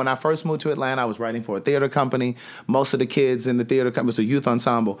time, when I first moved to Atlanta, I was writing for a theater company. Most of the kids in the theater company, it was a youth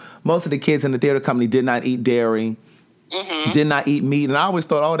ensemble. Most of the kids in the theater company did not eat dairy, did not eat meat. And I always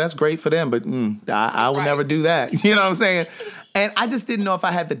thought, oh, that's great for them, but I will never do that. You know what I'm saying? And I just didn't know if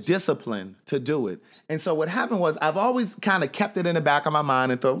I had the discipline to do it. And so what happened was I've always kind of kept it in the back of my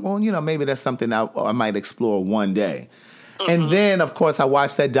mind and thought, well, maybe that's something I might explore one day. And then, of course, I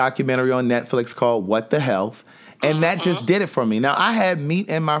watched that documentary on Netflix called What the Health, and that just did it for me. Now, I had meat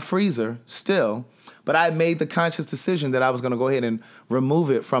in my freezer still, but I made the conscious decision that I was going to go ahead and remove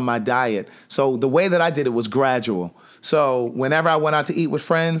it from my diet. So the way that I did it was gradual. So whenever I went out to eat with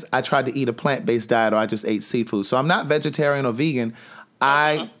friends, I tried to eat a plant-based diet or I just ate seafood. So I'm not vegetarian or vegan.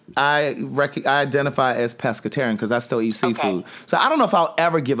 I identify as pescatarian because I still eat seafood. Okay. So I don't know if I'll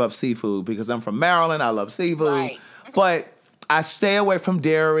ever give up seafood because I'm from Maryland. I love seafood. Right. But I stay away from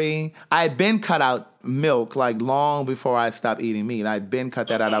dairy. I had been cut out milk like long before I stopped eating meat. I had been cut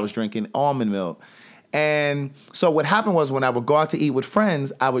that out. I was drinking almond milk. And so what happened was when I would go out to eat with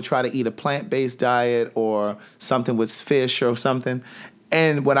friends, I would try to eat a plant-based diet or something with fish or something.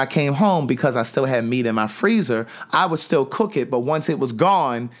 And when I came home, because I still had meat in my freezer, I would still cook it. But once it was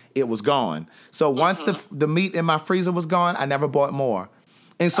gone, it was gone. So once the meat in my freezer was gone, I never bought more.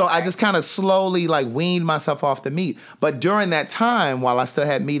 And so I just kind of slowly weaned myself off the meat. But during that time, while I still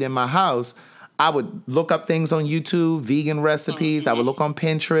had meat in my house, I would look up things on YouTube, vegan recipes. I would look on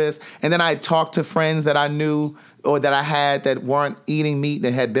Pinterest. And then I'd talk to friends that I knew or that I had that weren't eating meat,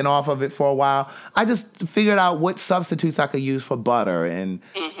 that had been off of it for a while. I just figured out what substitutes I could use for butter and,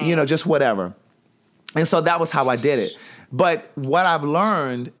 just whatever. And so that was how I did it. But what I've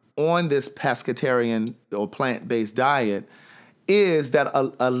learned on this pescatarian or plant-based diet is that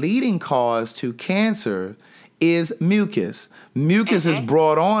a leading cause to cancer is mucus. Mucus is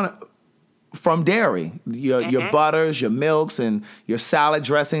brought on from dairy, your butters, your milks, and your salad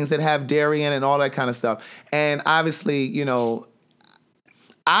dressings that have dairy in it and all that kind of stuff. And obviously,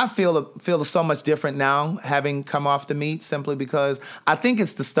 I feel so much different now having come off the meat simply because I think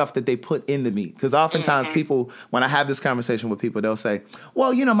it's the stuff that they put in the meat. Because oftentimes people, when I have this conversation with people, they'll say,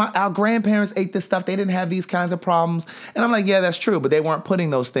 well, our grandparents ate this stuff. They didn't have these kinds of problems. And I'm like, yeah, that's true. But they weren't putting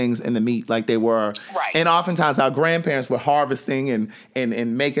those things in the meat like they were. Right. And oftentimes our grandparents were harvesting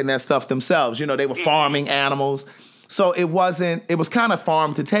and making that stuff themselves. They were farming animals. So it was kind of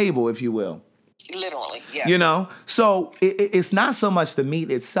farm to table, if you will. Literally, yeah. So it's not so much the meat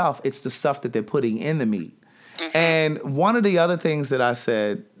itself, it's the stuff that they're putting in the meat. And one of the other things that I've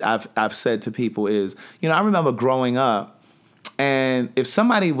said to people is, I remember growing up, and if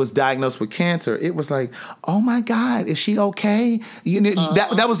somebody was diagnosed with cancer, it was like, oh my God, is she okay?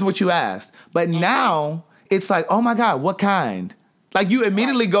 That was what you asked. But now it's like, oh my God, what kind? Like you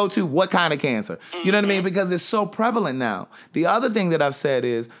immediately go to what kind of cancer? You know what I mean? Because it's so prevalent now. The other thing that I've said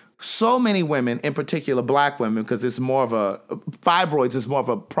is so many women, in particular black women, because it's more of fibroids is more of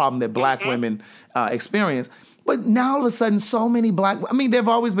a problem that black women experience. But now all of a sudden, so many there have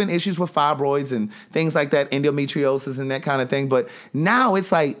always been issues with fibroids and things like that, endometriosis and that kind of thing. But now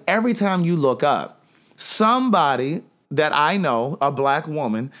it's like every time you look up, somebody that I know, a black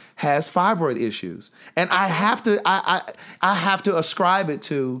woman, has fibroid issues. And I have to ascribe it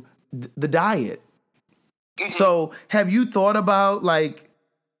to the diet. So have you thought about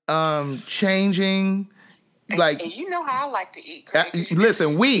changing? And you know how I like to eat, Craig.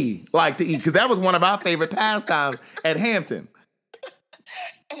 Listen, we like to eat because that was one of our favorite pastimes at Hampton.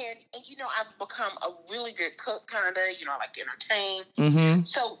 And I've become a really good cook, kind of. I like to entertain. Mm-hmm.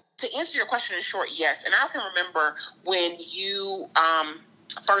 So to answer your question in short, yes. And I can remember when you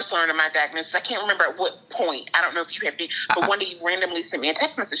first learned of my diagnosis. I can't remember at what point. I don't know if you had been, but one day you randomly sent me a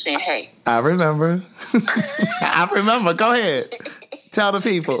text message saying, "Hey." I remember. I remember. Go ahead. Tell the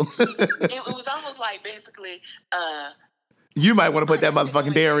people. It was almost like basically. You might want to put that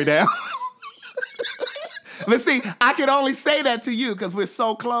motherfucking dairy down. But see, I can only say that to you because we're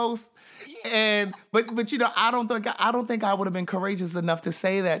so close. And but I don't think I would have been courageous enough to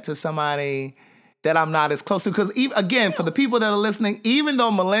say that to somebody that I'm not as close to. Because again, for the people that are listening, even though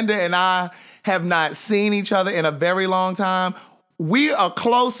Melinda and I have not seen each other in a very long time, we are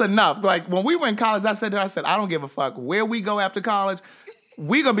close enough. Like when we were in college, I said, I don't give a fuck where we go after college.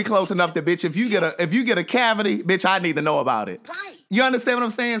 We gonna be close enough that, bitch, if you get a cavity, bitch, I need to know about it. Right. You understand what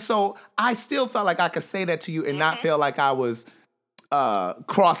I'm saying? So I still felt like I could say that to you and not feel like I was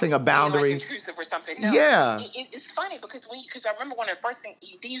crossing a boundary. Like intrusive or something. No, yeah. It's funny because I remember one of the first things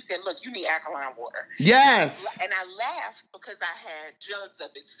you said, look, you need alkaline water. Yes. And I laughed because I had jugs of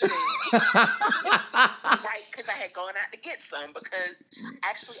it sitting right, because I had gone out to get some, because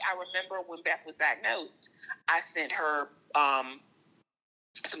actually I remember when Beth was diagnosed, I sent her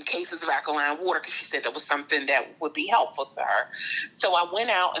some cases of alkaline water because she said that was something that would be helpful to her. So I went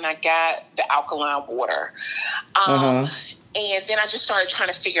out and I got the alkaline water. And then I just started trying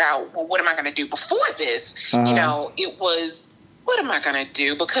to figure out, well, what am I going to do? Before this, it was, what am I going to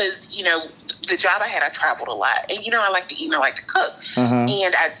do? Because, the job I had, I traveled a lot. And, I like to eat and I like to cook.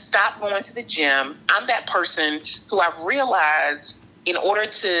 And I stopped going to the gym. I'm that person who I've realized in order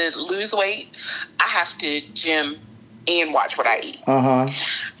to lose weight, I have to gym and watch what I eat.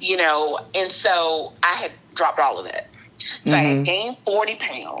 And so I had dropped all of that. So I had gained 40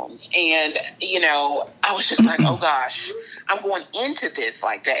 pounds, and, I was just like, oh gosh, I'm going into this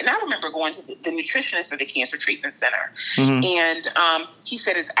like that. And I remember going to the nutritionist at the Cancer Treatment Center, and he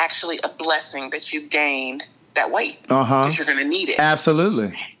said it's actually a blessing that you've gained that weight because you're going to need it. Absolutely.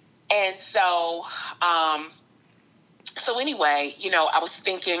 And so, anyway, I was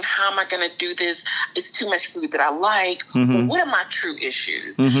thinking, how am I going to do this? It's too much food that I like. Well, what are my true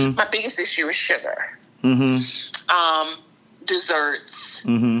issues? My biggest issue is sugar. Desserts.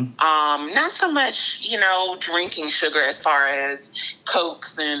 Not so much, drinking sugar as far as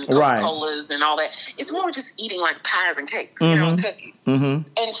Cokes and Coca-Colas and all that. It's more just eating like pies and cakes, and cookies. And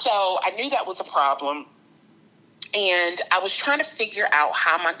so I knew that was a problem. And I was trying to figure out,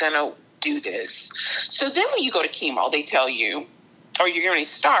 how am I going to do this? So then when you go to chemo, they tell you, or you're going to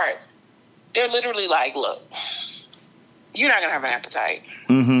start, they're literally like, look, you're not going to have an appetite.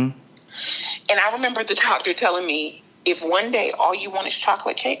 And I remember the doctor telling me, if one day all you want is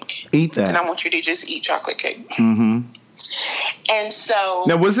chocolate cake, eat that. Then I want you to just eat chocolate cake. And so...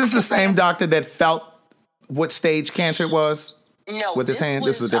 Now, was this the same doctor that felt what stage cancer it was? No. With his hand?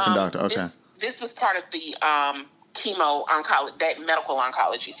 This was a different doctor. Okay. This was part of the chemo oncology, that medical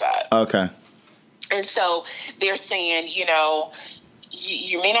oncology side. Okay. And so they're saying,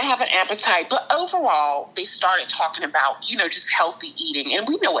 you may not have an appetite, but overall, they started talking about, just healthy eating. And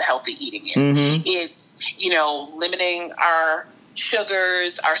we know what healthy eating is. It's, limiting our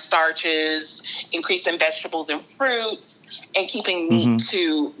sugars, our starches, increasing vegetables and fruits, and keeping meat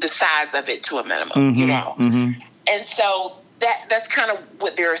to the size of it to a minimum, And so that's kind of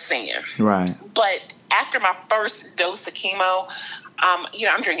what they're saying. Right. But after my first dose of chemo,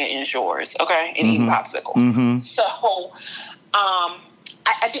 I'm drinking Ensures, okay, and eating popsicles. So,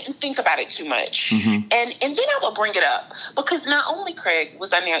 I didn't think about it too much. And then I would bring it up because not only, Craig,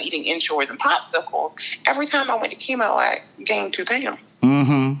 was I now eating Ensures and popsicles, every time I went to chemo, I gained 2 pounds.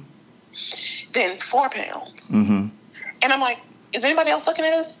 than 4 pounds. Mm-hmm. And I'm like, is anybody else looking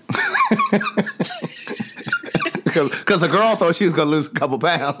at us? Because the girl thought she was going to lose a couple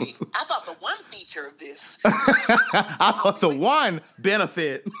pounds. I thought the one feature of this. I thought the one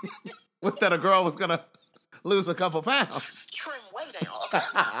benefit was that a girl was going to lose a couple pounds. Trim way down.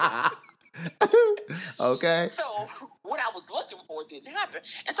 Okay. Okay. So what I was looking for didn't happen.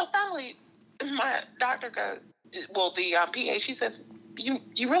 And so finally, my doctor goes, well, the PA, she says, you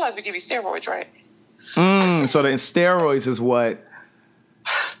realize we give you steroids, right? So the steroids is what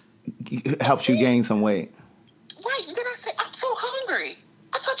helps you gain some weight. Right. And then I said, I'm so hungry.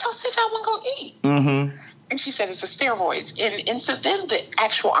 I thought y'all said I wasn't going to eat. Mm-hmm. And she said, it's the steroids. And so then the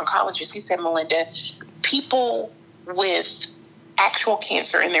actual oncologist, he said, Melinda, people with actual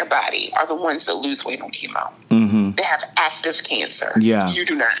cancer in their body are the ones that lose weight on chemo. Mm-hmm. They have active cancer. Yeah. You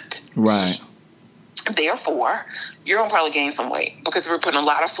do not. Right. Therefore, you're going to probably gain some weight because we're putting a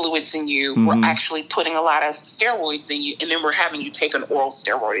lot of fluids in you. Mm-hmm. We're actually putting a lot of steroids in you. And then we're having you take an oral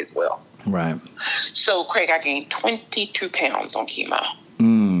steroid as well. Right. So, Craig, I gained 22 pounds on chemo.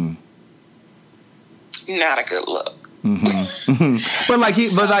 Not a good look. Mm-hmm. but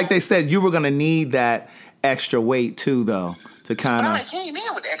like they said, you were going to need that extra weight too, though, to kind of. I came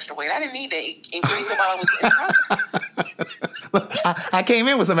in with extra weight. I didn't need to increase it while I was in the process. I came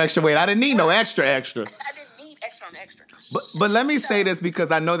in with some extra weight. I didn't need no extra. I didn't need extra on extra. But let me say this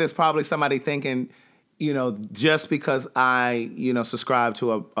because I know there's probably somebody thinking, just because I, subscribe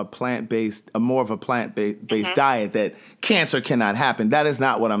to a more of a plant-based diet, that cancer cannot happen. That is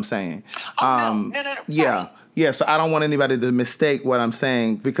not what I'm saying. No. Yeah. Yeah, so I don't want anybody to mistake what I'm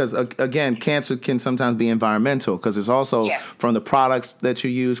saying because, again, cancer can sometimes be environmental because it's also from the products that you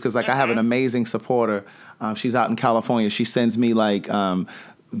use. Because, I have an amazing supporter. She's out in California. She sends me,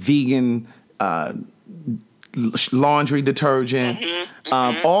 vegan laundry detergent,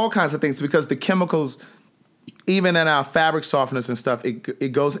 all kinds of things because the chemicals, even in our fabric softeners and stuff,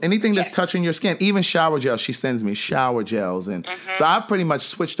 it goes, anything that's touching your skin, even shower gels, she sends me shower gels. And so I've pretty much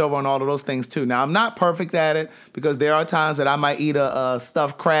switched over on all of those things too. Now, I'm not perfect at it because there are times that I might eat a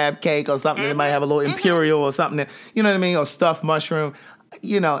stuffed crab cake or something that might have a little imperial or something, that, you know what I mean, or stuffed mushroom.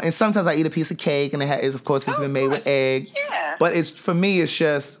 And sometimes I eat a piece of cake and it's been made with egg. Yeah. But for me, it's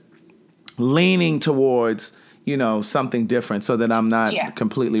just leaning towards, something different so that I'm not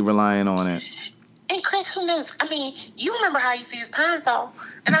completely relying on it. And Craig, who knows? I mean, you remember how I used to use Pine-Sol,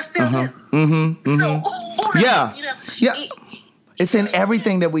 and I still do. So, yeah. It's in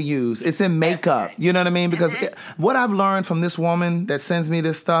everything that we use. It's in makeup. You know what I mean? Because what I've learned from this woman that sends me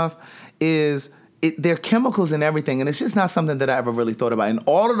this stuff is there are chemicals in everything, and it's just not something that I ever really thought about. And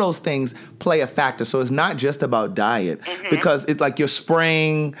all of those things play a factor. So it's not just about diet because it's like you're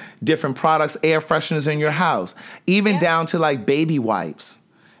spraying different products, air fresheners in your house, even down to baby wipes.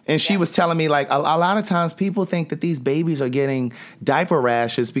 And she was telling me, a lot of times people think that these babies are getting diaper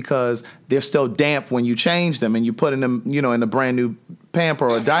rashes because they're still damp when you change them and you put in them, in a brand new pamper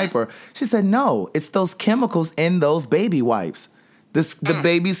or diaper. She said, no, it's those chemicals in those baby wipes. The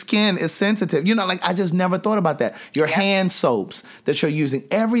baby's skin is sensitive. I just never thought about that. Your hand soaps that you're using,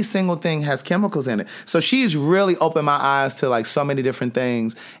 every single thing has chemicals in it. So she's really opened my eyes to so many different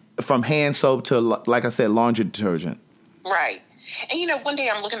things, from hand soap to, like I said, laundry detergent. Right. And one day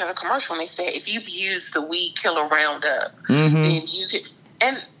I'm looking at a commercial and they said, if you've used the weed killer Roundup, then you could,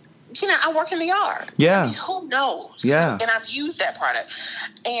 and I work in the yard. Yeah. I mean, who knows? Yeah. And I've used that product.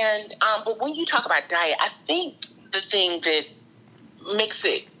 And, but when you talk about diet, I think the thing that makes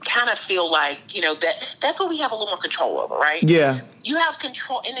it kind of feel like, that's what we have a little more control over, right? Yeah. You have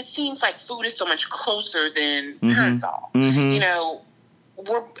control, and it seems like food is so much closer than Pine-Sol.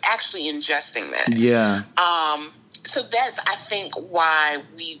 We're actually ingesting that. Yeah. So that's, I think, why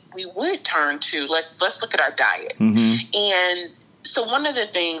we would turn to, let's look at our diet. And so one of the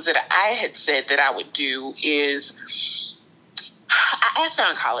things that I had said that I would do is, I asked the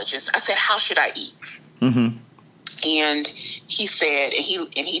oncologist, I said, how should I eat? And he said,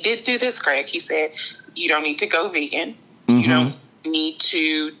 and he did do this, Craig, he said, you don't need to go vegan. You don't need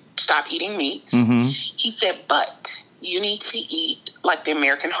to stop eating meats. He said, but you need to eat like the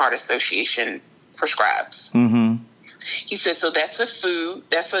American Heart Association prescribes. He said, so that's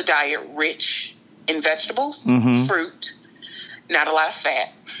a diet rich in vegetables, fruit, not a lot of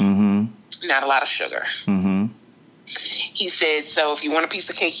fat, not a lot of sugar. He said, so if you want a piece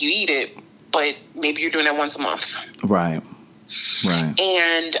of cake, you eat it, but maybe you're doing that once a month. Right.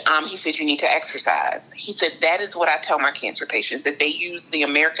 And he said, you need to exercise. He said, that is what I tell my cancer patients, that they use the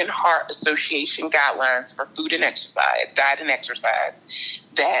American Heart Association guidelines for food and exercise, diet and exercise,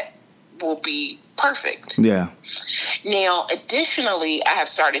 that will be perfect. Yeah. Now, additionally, I have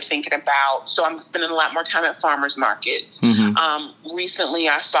started thinking about, so I'm spending a lot more time at farmers markets. Recently,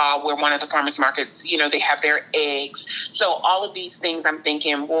 I saw where one of the farmers markets, they have their eggs. So all of these things, I'm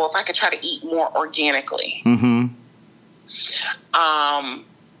thinking, well, if I could try to eat more organically,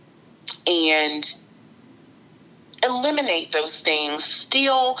 and eliminate those things,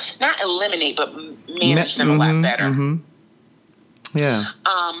 still not eliminate, but manage them a lot better. Yeah.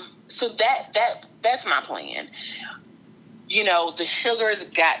 So that's my plan. The sugar's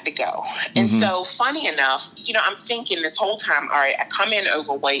got to go. And so, funny enough, I'm thinking this whole time, all right, I come in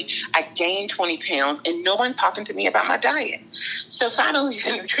overweight, I gain 20 pounds, and no one's talking to me about my diet. So finally,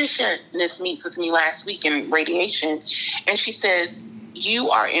 the nutritionist meets with me last week in radiation, and she says, you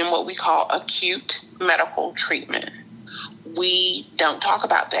are in what we call acute medical treatment. We don't talk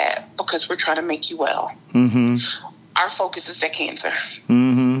about that because we're trying to make you well. Our focus is that cancer.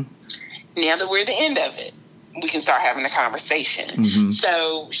 Now that we're at the end of it, we can start having the conversation.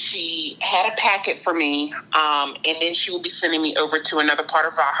 So she had a packet for me, and then she will be sending me over to another part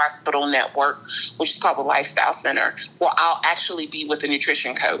of our hospital network, which is called the Lifestyle Center, where I'll actually be with a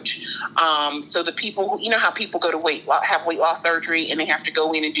nutrition coach. So the people who, how people go to have weight loss surgery and they have to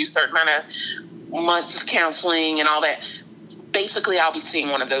go in and do a certain amount of months of counseling and all that. Basically, I'll be seeing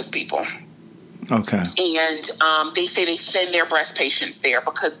one of those people. Okay. And they say they send their breast patients there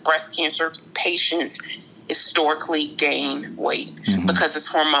because breast cancer patients historically gain weight because it's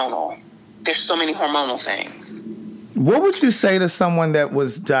hormonal. There's so many hormonal things. What would you say to someone that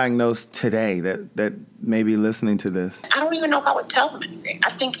was diagnosed today that may be listening to this? I don't even know if I would tell them anything.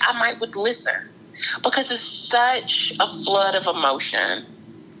 I think I would listen because it's such a flood of emotion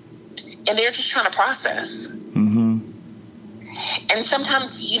and they're just trying to process. And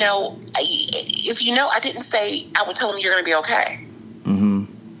sometimes, if I didn't say, I would tell them you're going to be okay.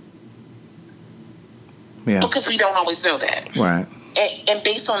 Yeah. Because we don't always know that. Right. And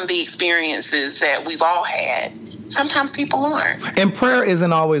based on the experiences that we've all had, sometimes people aren't. And prayer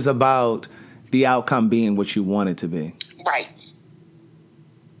isn't always about the outcome being what you want it to be. Right.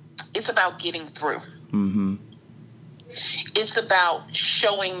 It's about getting through. It's about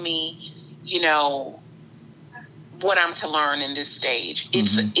showing me, what I'm to learn in this stage.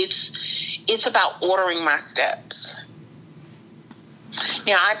 It's about ordering my steps.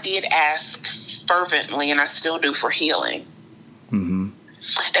 Now, I did ask fervently, and I still do, for healing.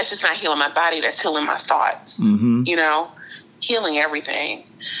 That's just not healing my body, that's healing my thoughts, healing everything.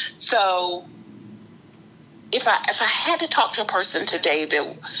 So if I had to talk to a person today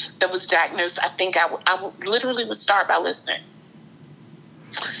that was diagnosed, I think I would literally start by listening.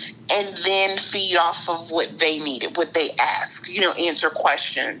 And then feed off of what they needed, what they asked, answer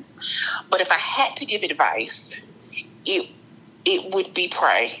questions. But if I had to give advice, it would be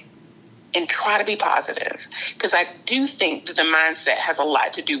pray and try to be positive. Because I do think that the mindset has a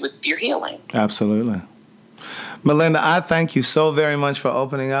lot to do with your healing. Absolutely. Melinda, I thank you so very much for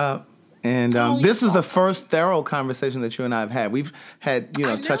opening up. And this is the first thorough conversation that you and I have had. We've had,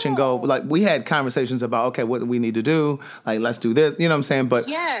 touch and go. Like, we had conversations about, okay, what do we need to do? Like, let's do this. You know what I'm saying? But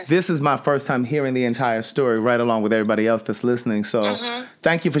This is my first time hearing the entire story right along with everybody else that's listening. So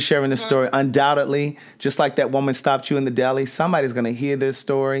thank you for sharing this story. Undoubtedly, just like that woman stopped you in the deli, somebody's going to hear this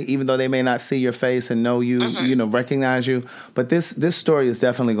story, even though they may not see your face and know you, recognize you. But this story is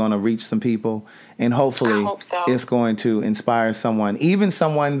definitely going to reach some people. And hopefully it's going to inspire someone, even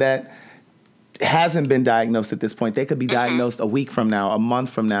someone that hasn't been diagnosed at this point. They could be diagnosed a week from now, a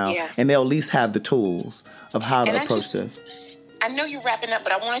month from now, and they'll at least have the tools of how to approach this. I know you're wrapping up,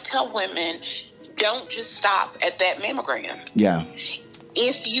 but I want to tell women, don't just stop at that mammogram. Yeah.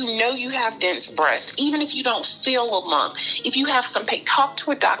 If you know you have dense breasts, even if you don't feel a lump, if you have some pain, talk to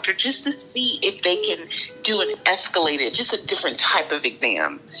a doctor just to see if they can do an escalated, just a different type of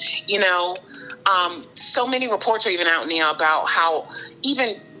exam. So many reports are even out now about how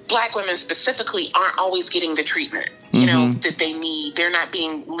even Black women specifically aren't always getting the treatment, that they need. They're not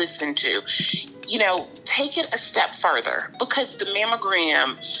being listened to. Take it a step further, because the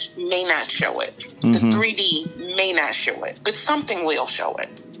mammogram may not show it. The 3D may not show it, but something will show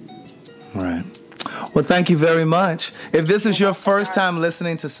it. Right. Well, thank you very much. If this is your first time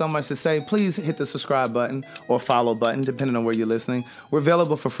listening to So Much to Say, please hit the subscribe button or follow button, depending on where you're listening. We're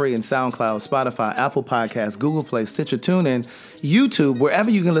available for free in SoundCloud, Spotify, Apple Podcasts, Google Play, Stitcher, TuneIn, YouTube, wherever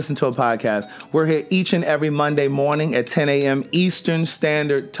you can listen to a podcast. We're here each and every Monday morning at 10 a.m. Eastern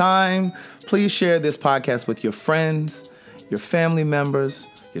Standard Time. Please share this podcast with your friends, your family members,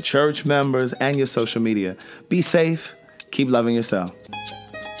 your church members, and your social media. Be safe. Keep loving yourself.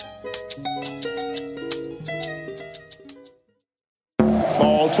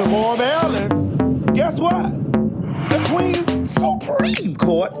 Baltimore, man.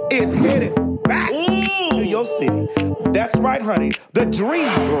 Resort is headed back to your city. That's right, honey. The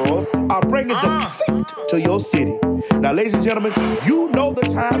Dream Girls are bringing the seat to your city. Now, ladies and gentlemen, you know the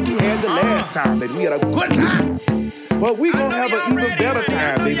time we had the last time, baby. We had a good time. But we gonna have an even better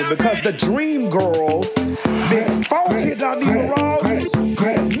time, baby, because the Dream Girls, Miss Funky Donita Ross,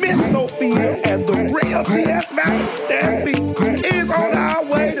 Miss Sophia, and the real T.S. Nasty is on our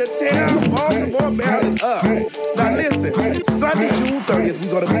way to tear Baltimore Maryland up. Now listen, Sunday, June 30th,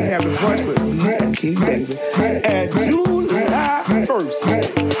 we're gonna be having brunch with me and King David. And July 1st,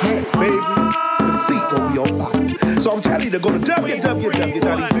 baby, the seat gonna be on fire. So I'm telling you to go to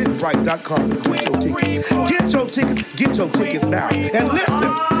www.eventbrite.com to get your tickets. Get your tickets now. And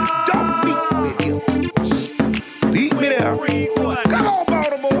listen, don't beat me there. Beat me there. Come on,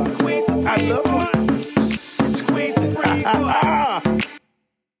 Baltimore. I love you.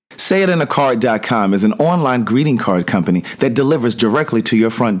 SayItInACard.com is an online greeting card company that delivers directly to your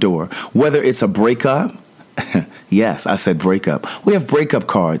front door. Whether it's a breakup, yes, I said breakup. We have breakup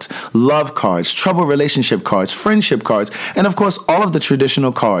cards, love cards, trouble relationship cards, friendship cards, and of course, all of the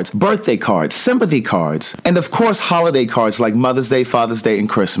traditional cards, birthday cards, sympathy cards, and of course, holiday cards like Mother's Day, Father's Day, and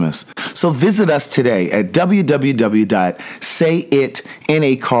Christmas. So visit us today at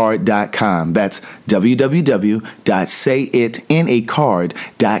www.sayitInACard.com. That's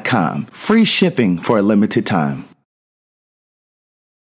www.sayitInACard.com. Free shipping for a limited time.